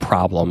different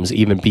problems,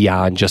 even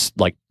beyond just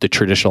like the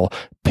traditional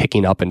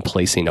picking up and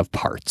placing of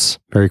parts.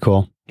 Very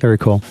cool. Very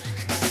cool.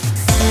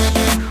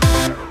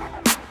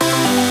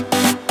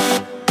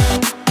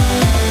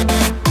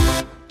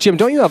 Jim,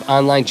 don't you have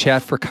online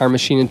chat for Car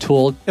Machine and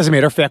Tool? As a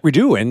matter of fact, we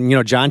do. And,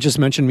 John just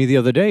mentioned me the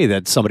other day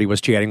that somebody was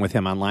chatting with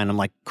him online. I'm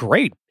like,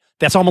 great.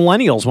 That's all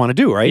millennials want to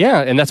do, right?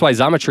 Yeah, and that's why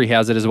Xometry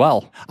has it as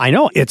well. I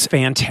know. It's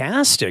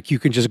fantastic. You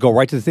can just go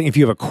right to the thing. If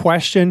you have a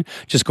question,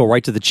 just go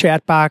right to the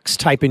chat box,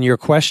 type in your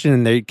question,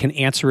 and they can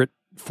answer it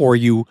for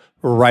you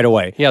right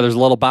away. Yeah, there's a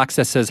little box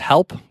that says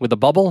help with a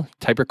bubble.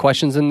 Type your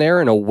questions in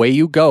there, and away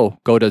you go.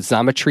 Go to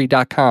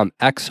xometry.com,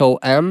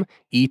 XOMETRY.com.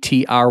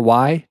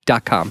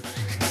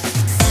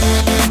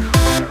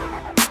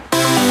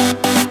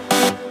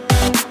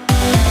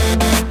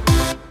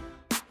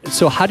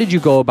 So how did you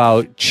go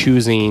about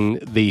choosing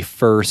the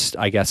first,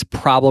 I guess,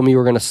 problem you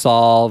were going to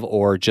solve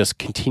or just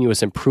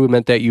continuous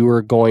improvement that you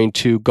were going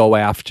to go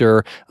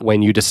after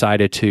when you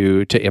decided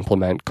to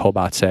implement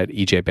Cobots at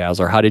EJ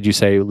Basler? How did you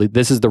say,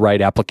 this is the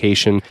right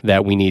application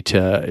that we need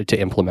to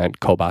implement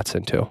Cobots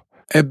into?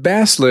 At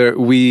Basler,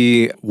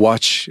 we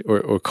watch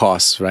or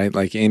costs, right?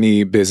 Like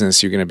any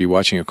business, you're going to be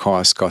watching your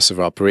cost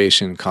of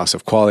operation, cost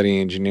of quality,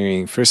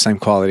 engineering, first-time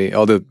quality,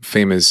 all the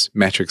famous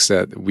metrics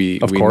that we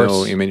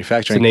know in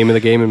manufacturing. It's the name of the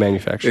game in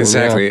manufacturing.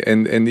 Exactly. Yeah.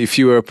 And if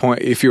you're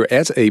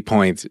at a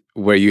point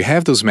where you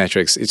have those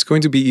metrics, it's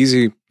going to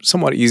be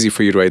somewhat easy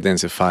for you to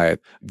identify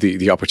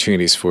the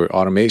opportunities for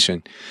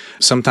automation.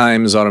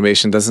 Sometimes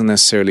automation doesn't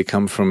necessarily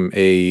come from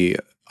a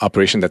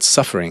operation that's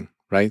suffering.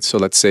 Right? So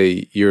let's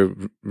say you're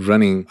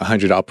running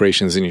 100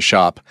 operations in your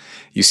shop.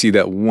 You see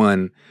that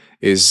one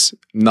is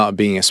not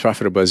being as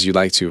profitable as you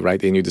like to,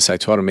 right? And you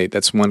decide to automate.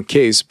 That's one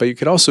case. But you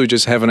could also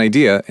just have an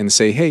idea and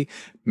say, hey,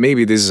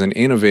 maybe this is an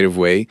innovative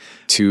way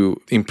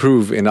to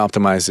improve and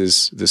optimize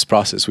this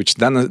process, which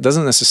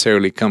doesn't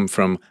necessarily come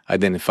from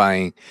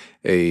identifying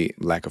a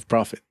lack of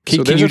profit.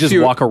 Can you just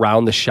walk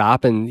around the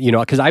shop and,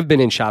 because I've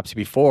been in shops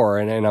before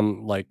and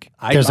I'm like,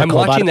 I'm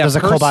watching that There's a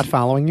Cobot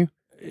following you?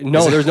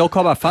 No, there's no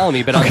Cobot following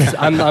me, but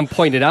I'm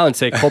pointing out and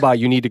say, Cobot,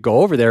 you need to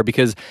go over there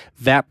because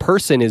that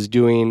person is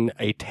doing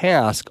a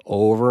task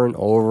over and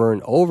over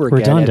and over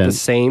again at the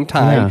same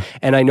time. Yeah.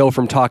 And I know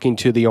from talking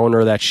to the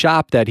owner of that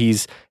shop that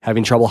he's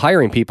having trouble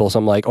hiring people. So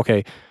I'm like,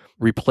 okay,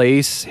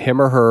 replace him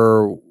or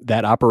her,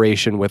 that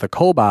operation with a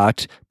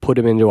Cobot, put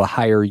them into a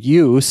higher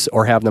use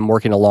or have them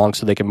working along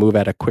so they can move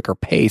at a quicker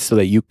pace so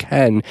that you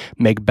can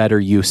make better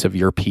use of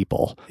your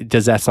people.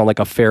 Does that sound like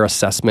a fair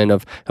assessment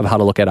of how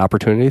to look at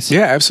opportunities?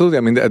 Yeah, absolutely.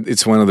 I mean,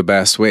 it's one of the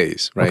best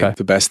ways, right? Okay.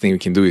 The best thing you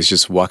can do is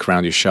just walk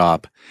around your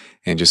shop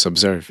and just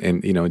observe.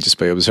 And, just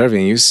by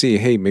observing, you see,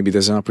 hey, maybe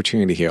there's an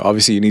opportunity here.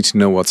 Obviously, you need to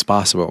know what's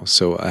possible.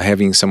 So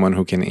having someone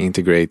who can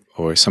integrate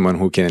or someone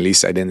who can at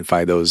least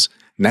identify those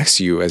next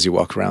to you as you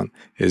walk around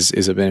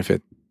is a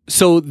benefit.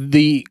 So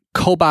the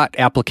Cobot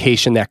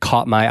application that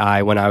caught my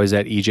eye when I was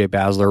at EJ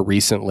Basler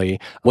recently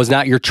was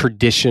not your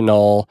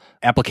traditional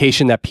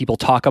application that people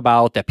talk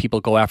about, that people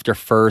go after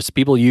first.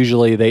 People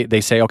usually, they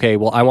say, okay,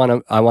 well, I want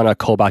a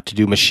Cobot to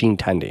do machine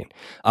tending.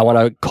 I want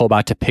a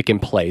Cobot to pick in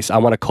place. I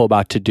want a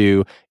Cobot to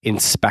do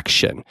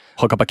inspection.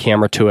 Hook up a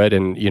camera to it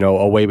and,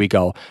 away we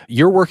go.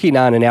 You're working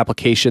on an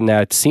application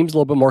that seems a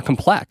little bit more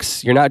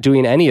complex. You're not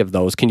doing any of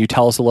those. Can you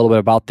tell us a little bit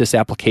about this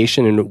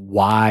application and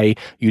why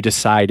you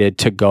decided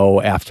to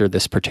go after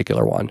this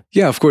particular one?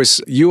 Yeah, of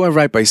course. You are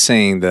right by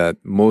saying that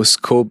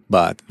most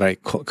Cobot,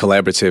 right,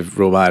 collaborative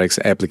robotics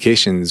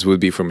applications would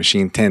be for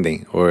machine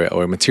tending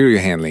or material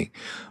handling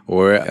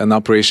or an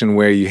operation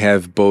where you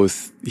have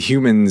both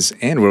humans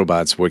and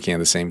robots working at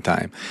the same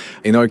time.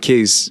 In our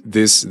case,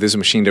 this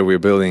machine that we're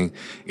building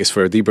is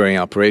for a deburring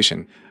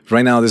operation.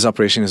 Right now, this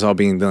operation is all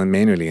being done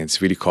manually.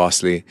 It's really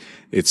costly.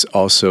 It's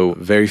also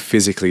very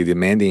physically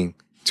demanding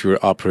to our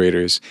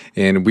operators,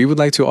 and we would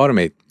like to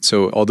automate.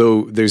 So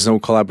although there's no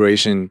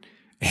collaboration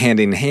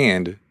hand in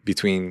hand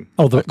between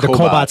the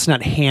Cobot's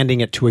not handing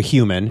it to a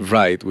human.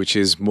 Right, which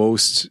is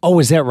most... Oh,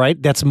 is that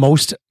right? That's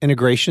most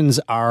integrations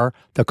are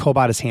the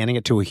Cobot is handing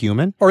it to a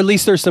human? Or at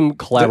least there's some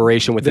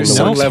collaboration within the workspace.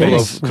 Some level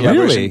of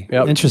collaboration. Really?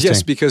 Yep. Interesting.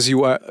 Yes, because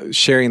you are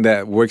sharing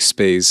that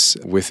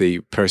workspace with a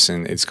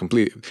person. It's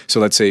complete.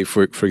 So let's say,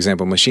 for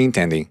example, machine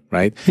tending,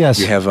 right? Yes.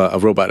 You have a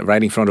robot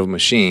right in front of a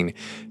machine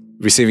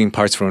receiving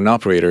parts from an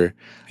operator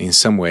in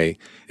some way,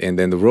 and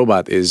then the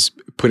robot is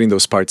putting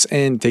those parts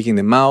in, taking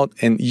them out,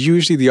 and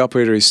usually the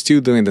operator is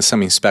still doing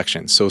some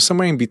inspection. So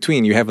somewhere in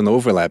between, you have an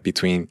overlap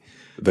between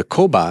the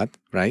Cobot,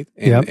 right,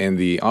 and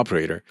the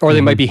operator. Or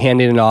they might be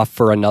handing it off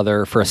for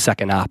a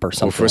second op or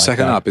something. Or for a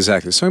second op,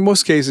 exactly. So in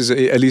most cases,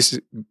 at least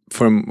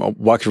from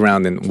walking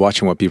around and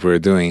watching what people are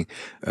doing,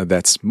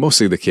 that's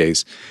mostly the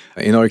case.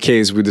 In our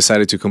case, we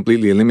decided to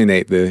completely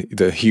eliminate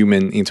the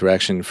human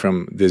interaction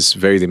from this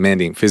very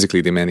demanding,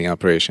 physically demanding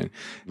operation.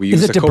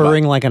 Is it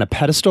deburring like on a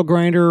pedestal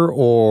grinder,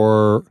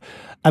 or,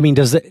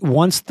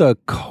 once the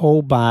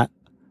Cobot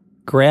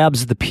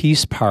grabs the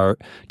piece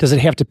part, does it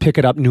have to pick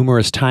it up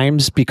numerous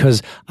times?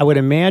 Because I would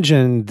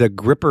imagine the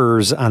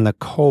grippers on the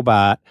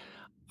Cobot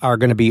are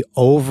going to be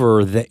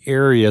over the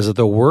areas of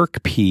the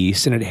work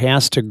piece, and it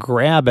has to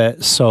grab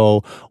it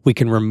so we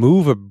can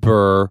remove a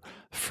burr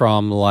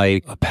from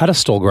like a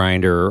pedestal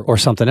grinder or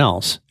something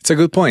else. It's a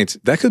good point.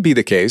 That could be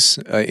the case.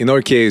 In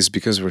our case,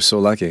 because we're so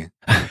lucky,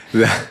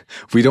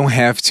 we don't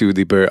have to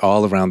deburr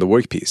all around the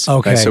workpiece.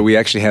 Okay. Right? So we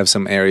actually have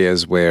some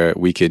areas where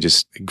we could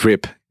just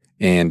grip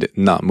and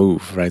not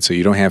move, right? So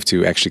you don't have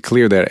to actually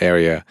clear that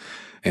area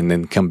and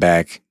then come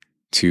back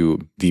to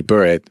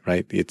deburr it,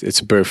 right?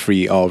 It's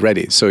burr-free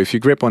already. So if you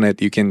grip on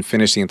it, you can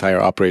finish the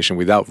entire operation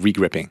without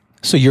re-gripping.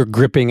 So you're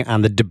gripping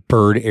on the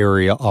deburred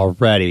area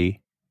already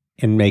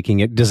and making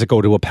it, does it go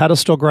to a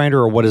pedestal grinder,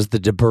 or what is the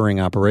deburring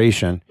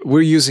operation?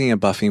 We're using a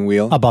buffing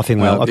wheel. A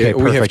buffing wheel, okay,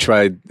 We have perfect.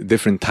 tried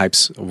different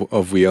types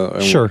of wheel.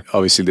 And Sure.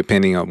 Obviously,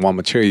 depending on what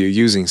material you're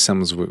using,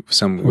 some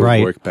will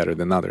Right. work better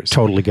than others.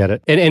 Totally get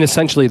it. And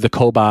essentially, the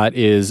cobot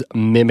is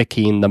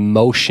mimicking the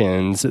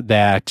motions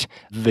that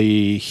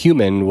the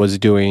human was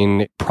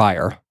doing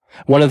prior.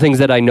 One of the things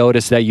that I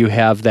noticed that you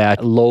have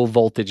that low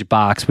voltage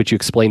box, which you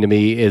explained to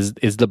me, is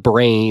the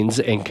brains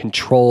and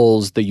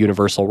controls the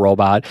universal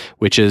robot,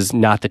 which is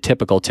not the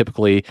typical.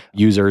 Typically,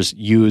 users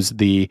use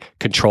the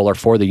controller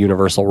for the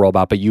universal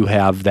robot, but you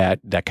have that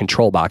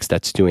control box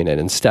that's doing it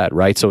instead,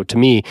 right? So to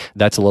me,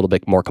 that's a little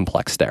bit more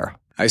complex there.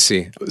 I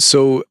see.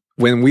 So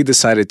when we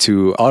decided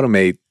to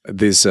automate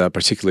this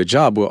particular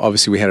job, well,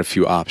 obviously we had a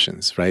few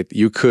options, right?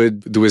 You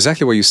could do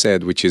exactly what you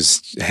said, which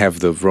is have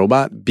the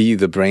robot be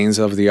the brains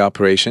of the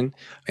operation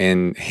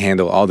and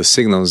handle all the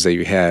signals that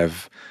you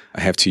have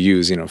to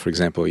use. For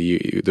example,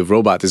 the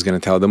robot is going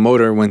to tell the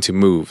motor when to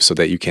move so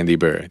that you can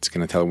deburr. It's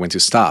going to tell it when to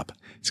stop.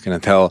 It's going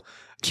to tell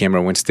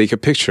camera when to take a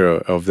picture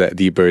of that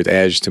deburred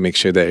edge to make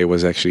sure that it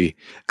was actually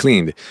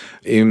cleaned.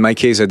 In my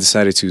case, I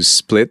decided to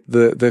split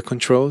the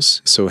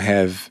controls. So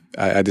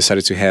I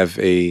decided to have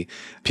a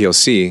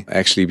PLC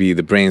actually be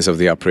the brains of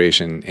the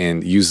operation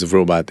and use the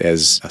robot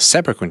as a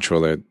separate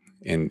controller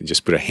and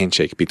just put a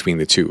handshake between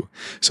the two.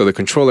 So the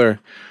controller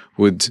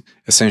would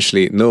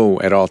essentially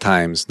know at all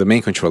times, the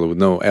main controller would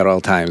know at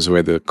all times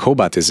where the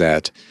cobot is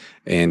at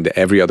and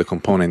every other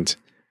component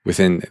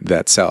within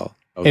that cell.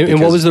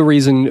 And what was the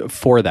reason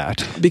for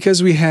that?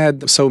 Because we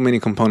had so many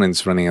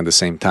components running at the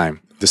same time.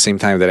 The same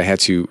time that I had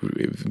to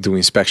do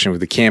inspection with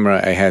the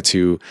camera, I had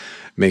to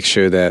make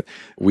sure that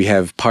we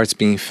have parts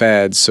being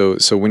fed. So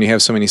when you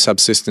have so many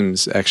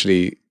subsystems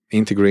actually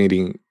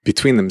integrating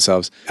between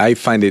themselves, I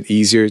find it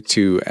easier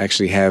to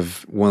actually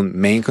have one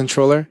main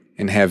controller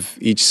and have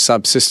each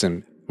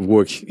subsystem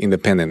work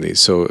independently.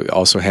 So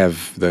also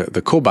have the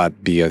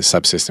cobot be a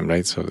subsystem,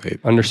 right? So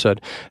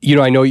Understood.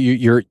 I know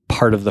you're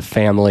part of the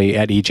family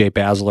at EJ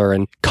Basler,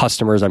 and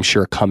customers, I'm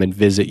sure, come and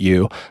visit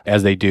you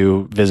as they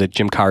do visit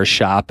Jim Carr's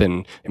shop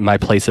and my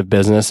place of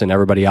business, and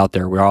everybody out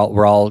there.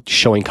 We're all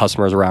showing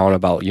customers around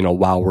about,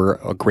 wow, we're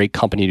a great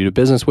company to do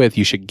business with.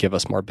 You should give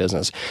us more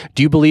business.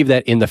 Do you believe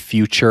that in the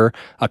future,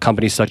 a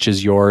company such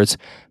as yours,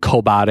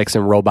 cobotics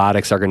and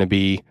robotics are going to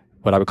be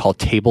what I would call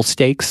table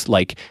stakes?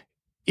 Like,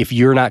 if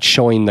you're not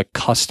showing the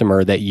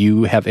customer that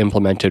you have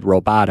implemented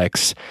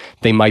robotics,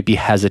 they might be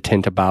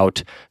hesitant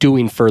about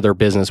doing further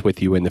business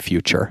with you in the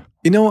future.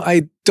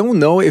 I don't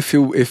know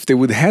if they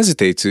would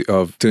hesitate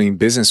of doing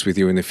business with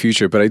you in the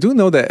future, but I do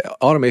know that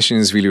automation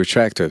is really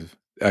attractive.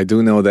 I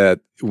do know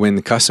that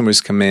when customers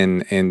come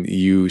in and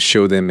you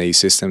show them a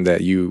system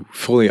that you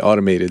fully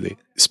automated,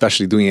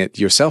 especially doing it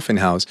yourself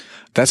in-house,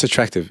 that's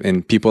attractive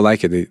and people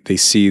like it. They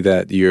see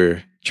that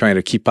you're trying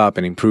to keep up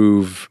and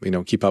improve,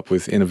 keep up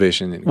with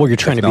innovation and you're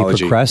trying technology.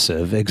 to be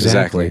progressive.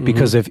 Exactly. Mm-hmm.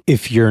 Because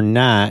if you're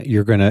not,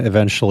 you're going to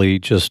eventually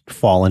just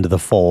fall into the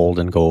fold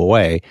and go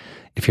away.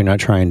 If you're not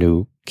trying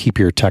to keep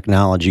your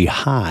technology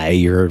high,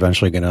 you're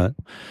eventually going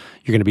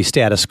to be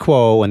status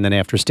quo, and then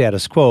after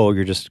status quo,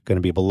 you're just going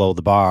to be below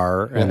the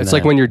bar. And it's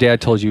like when your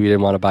dad told you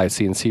didn't want to buy a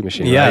CNC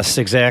machine. Yes,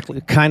 right?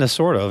 exactly. Kind of,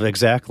 sort of,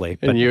 exactly.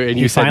 And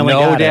you said,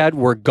 no, Dad,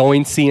 we're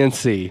going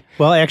CNC.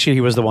 Well, actually,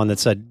 he was the one that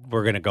said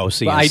we're going to go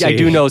CNC. Well, I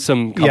do know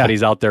some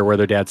companies out there where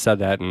their dad said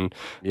that, and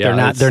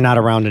they're not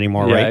around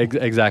anymore, right?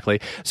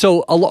 Exactly.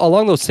 So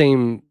along those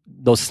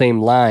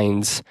same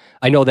lines,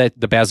 I know that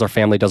the Basler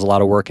family does a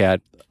lot of work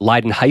at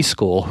Leiden High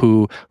School,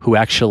 who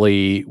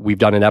actually we've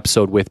done an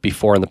episode with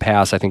before in the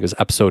past. I think it was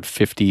episode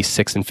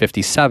 56 and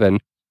 57.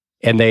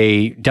 And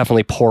they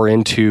definitely pour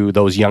into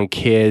those young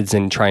kids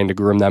and trying to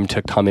groom them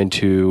to come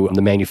into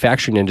the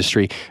manufacturing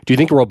industry. Do you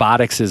think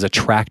robotics is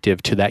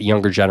attractive to that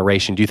younger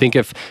generation? Do you think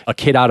if a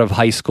kid out of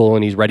high school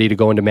and he's ready to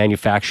go into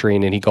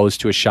manufacturing and he goes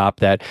to a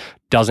shop that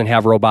doesn't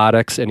have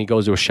robotics and he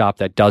goes to a shop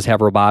that does have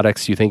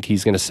robotics, you think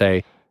he's going to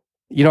say,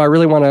 I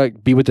really want to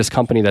be with this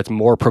company that's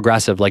more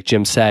progressive, like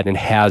Jim said, and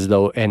has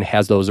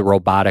those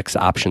robotics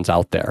options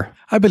out there?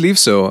 I believe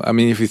so. I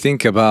mean, if you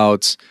think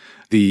about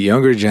the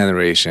younger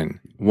generation,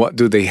 what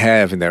do they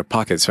have in their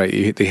pockets,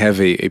 right? They have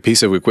a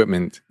piece of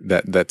equipment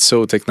that's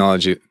so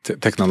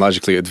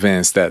technologically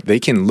advanced that they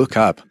can look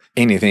up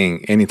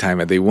anything, anytime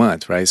that they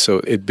want, right? So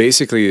it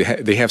basically,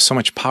 they have so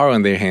much power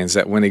in their hands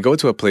that when they go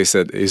to a place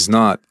that is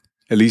not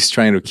at least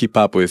trying to keep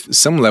up with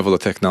some level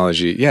of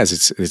technology,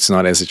 yes, it's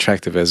not as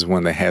attractive as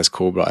one that has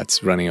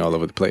cobots running all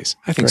over the place.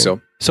 I think so.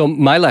 So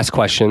my last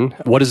question,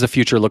 what does the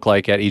future look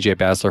like at EJ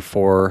Basler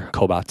for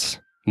cobots?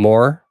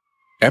 More?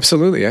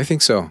 Absolutely. I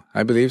think so.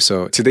 I believe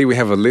so. Today we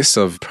have a list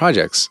of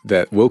projects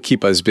that will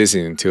keep us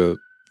busy until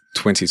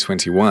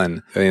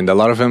 2021. And a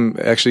lot of them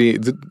actually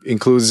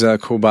includes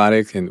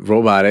cobotic and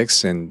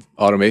robotics and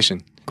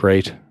automation.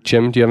 Great.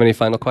 Jim, do you have any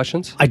final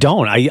questions? I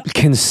don't. I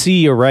can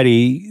see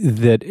already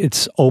that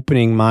it's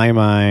opening my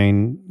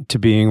mind to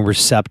being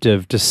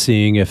receptive to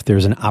seeing if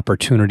there's an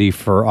opportunity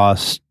for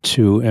us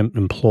to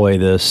employ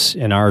this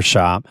in our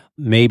shop.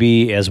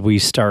 Maybe as we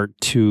start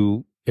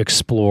to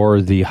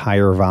explore the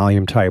higher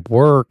volume type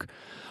work,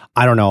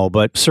 I don't know,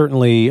 but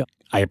certainly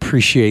I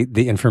appreciate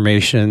the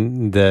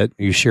information that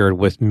you shared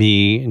with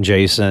me and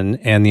Jason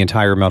and the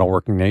entire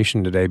metalworking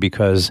nation today,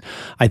 because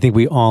I think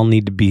we all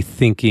need to be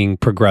thinking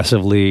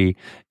progressively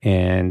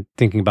and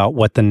thinking about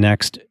what the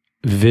next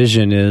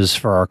vision is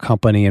for our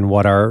company and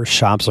what our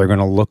shops are going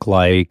to look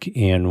like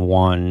in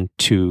 1,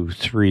 2,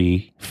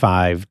 3,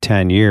 5,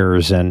 10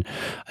 years. And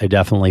I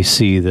definitely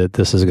see that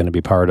this is going to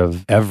be part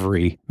of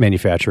every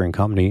manufacturing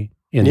company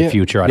in the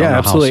future. I don't know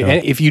absolutely. how soon.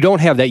 And if you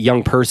don't have that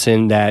young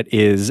person that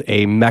is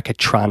a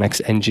mechatronics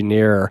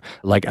engineer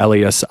like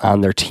Elias on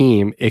their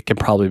team, it can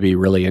probably be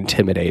really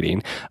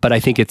intimidating. But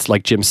I think it's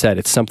like Jim said,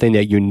 it's something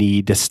that you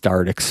need to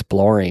start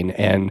exploring.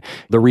 And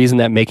the reason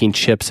that Making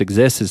Chips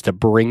exists is to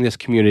bring this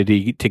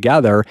community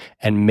together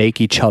and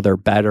make each other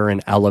better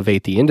and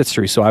elevate the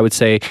industry. So I would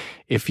say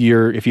if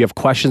you have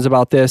questions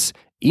about this,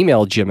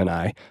 email Jim and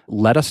I.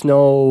 Let us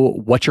know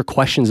what your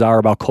questions are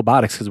about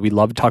cobotics, because we'd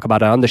love to talk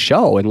about it on the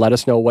show, and let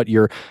us know what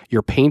your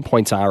pain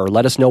points are, or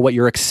let us know what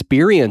your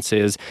experience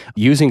is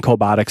using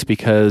cobotics,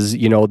 because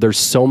there's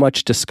so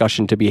much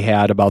discussion to be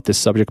had about this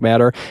subject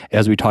matter.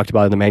 As we talked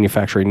about in the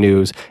manufacturing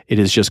news, it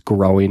is just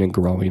growing and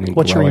growing and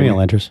What's growing. your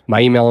email, Andrews? My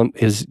email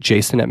is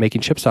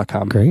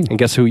jason@makingchips.com. Great. And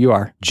guess who you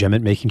are?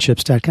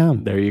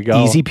 Jim@makingchips.com. There you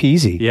go. Easy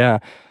peasy. Yeah.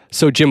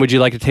 So, Jim, would you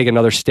like to take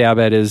another stab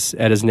at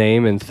his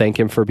name and thank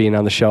him for being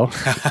on the show?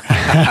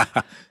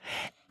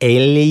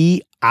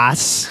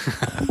 Elias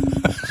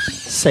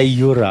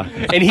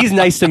Serruya. And he's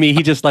nice to me.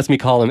 He just lets me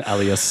call him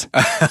Elias.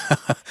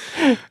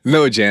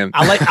 No, Jim.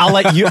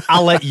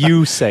 I'll let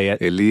you say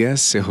it.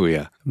 Elias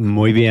Serruya.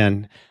 Muy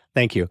bien.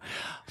 Thank you.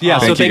 Yeah,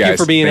 so thank you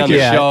for being on the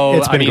show.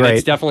 It's been great.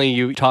 It's definitely,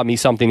 you taught me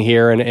something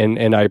here,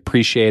 and I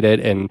appreciate it,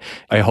 and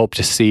I hope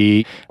to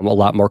see a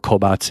lot more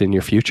cobots in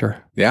your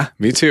future. Yeah,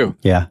 me too.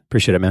 Yeah,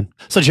 appreciate it, man.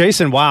 So,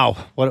 Jason, wow,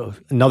 what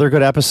another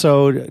good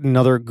episode,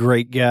 another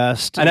great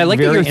guest. And I like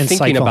that you're insightful.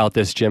 thinking about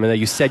this, Jim, and that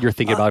you said you're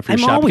thinking about it for your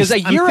shop. Because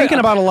I'm thinking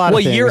about a lot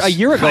of things. A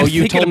year ago, I'm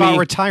you thinking told me about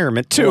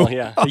retirement too.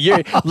 Well,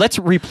 yeah, let's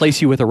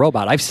replace you with a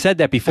robot. I've said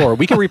that before.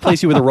 We can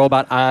replace you with a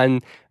robot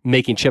on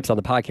Making Chips on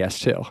the podcast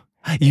too.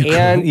 To do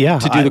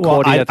the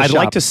quoting at the shop. I'd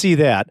like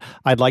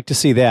to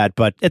see that.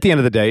 But at the end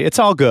of the day, it's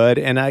all good,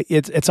 and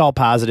it's all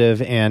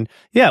positive. And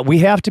yeah, we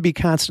have to be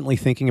constantly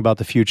thinking about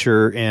the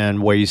future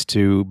and ways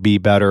to be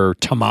better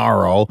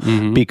tomorrow,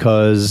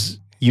 because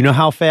you know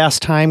how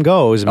fast time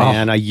goes,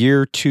 man. A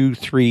year, 2,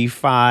 3,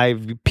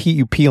 5,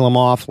 you peel them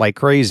off like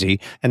crazy.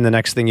 And the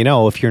next thing you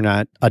know, if you're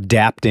not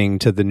adapting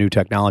to the new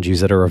technologies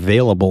that are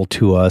available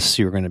to us,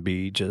 you're going to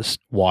be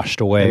just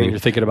washed away. And then you're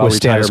thinking about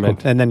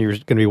retirement. And then you're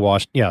going to be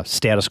washed,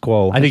 status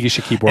quo. I think you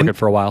should keep working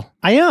for a while.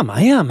 I am.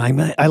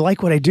 I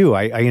like what I do.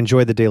 I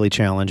enjoy the daily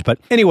challenge. But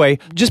anyway,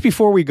 just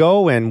before we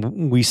go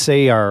and we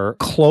say our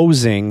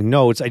closing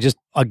notes,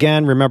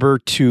 again, remember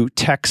to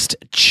text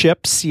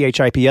CHIPS,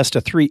 CHIPS,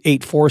 to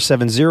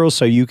 38470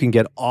 so you can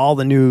get all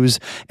the news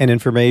and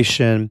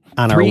information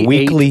on our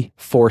weekly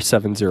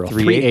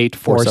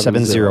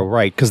 38470,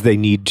 right? Because they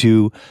need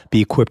to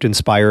be equipped,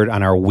 inspired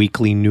on our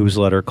weekly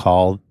newsletter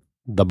called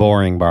The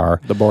Boring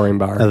Bar. The Boring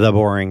Bar. The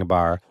Boring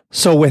Bar.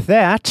 So with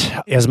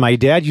that, as my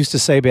dad used to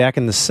say back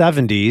in the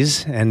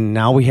 70s, and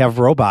now we have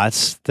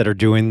robots that are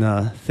doing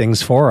the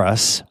things for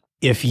us.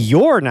 If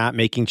you're not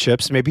making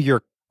chips, maybe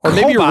your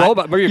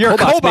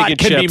cobot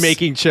can be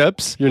making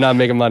chips. You're not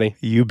making money.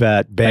 You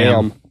bet.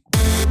 Bam.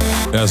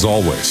 As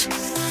always,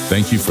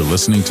 thank you for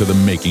listening to the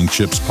Making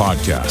Chips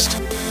podcast.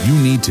 You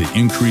need to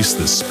increase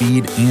the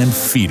speed and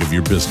feed of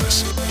your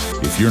business.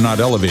 If you're not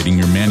elevating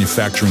your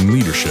manufacturing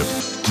leadership,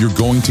 you're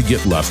going to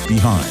get left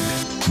behind.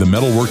 The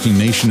metalworking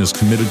nation is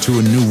committed to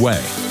a new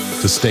way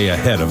to stay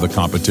ahead of the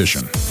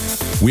competition.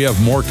 We have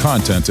more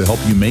content to help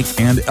you make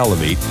and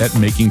elevate at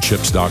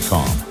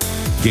makingchips.com.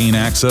 Gain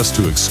access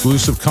to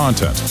exclusive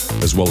content,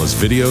 as well as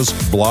videos,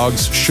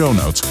 blogs, show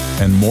notes,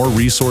 and more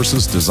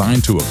resources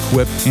designed to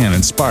equip and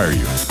inspire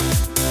you.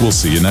 We'll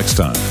see you next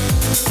time.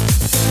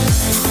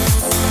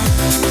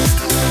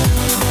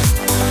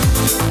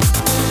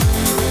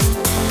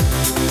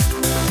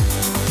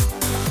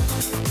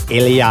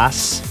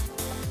 Elias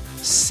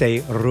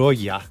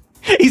Serruya.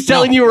 He's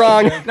telling you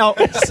wrong. No.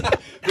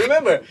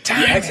 Remember, the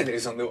accent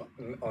is on the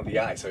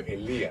I, so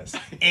Elias.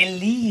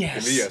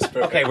 Elias. Perfect.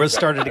 Okay, we'll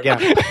start it again.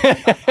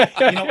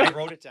 I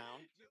wrote it down.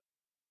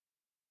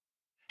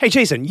 Hey,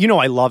 Jason,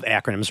 I love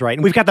acronyms, right?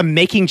 And we've got the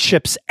Making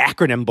Chips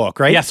acronym book,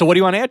 right? Yeah, so what do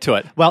you want to add to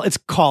it? Well, it's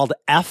called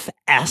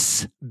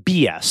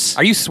FSBS.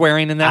 Are you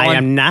swearing in that one? I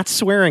am not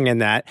swearing in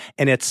that.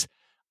 And it's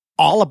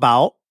all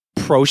about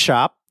Pro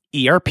Shop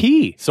ERP.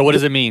 So what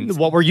does it mean?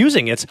 What we're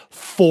using, it's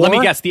for... Let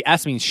me guess, the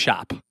S means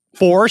shop.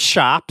 4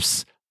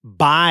 shops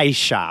buy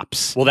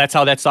shops. Well, that's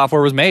how that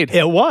software was made.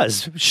 It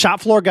was.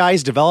 Shop floor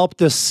guys developed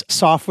this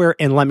software,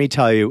 and let me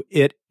tell you,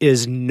 it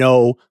is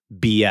no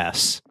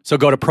BS. So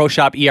go to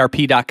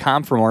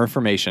ProShopERP.com for more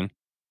information.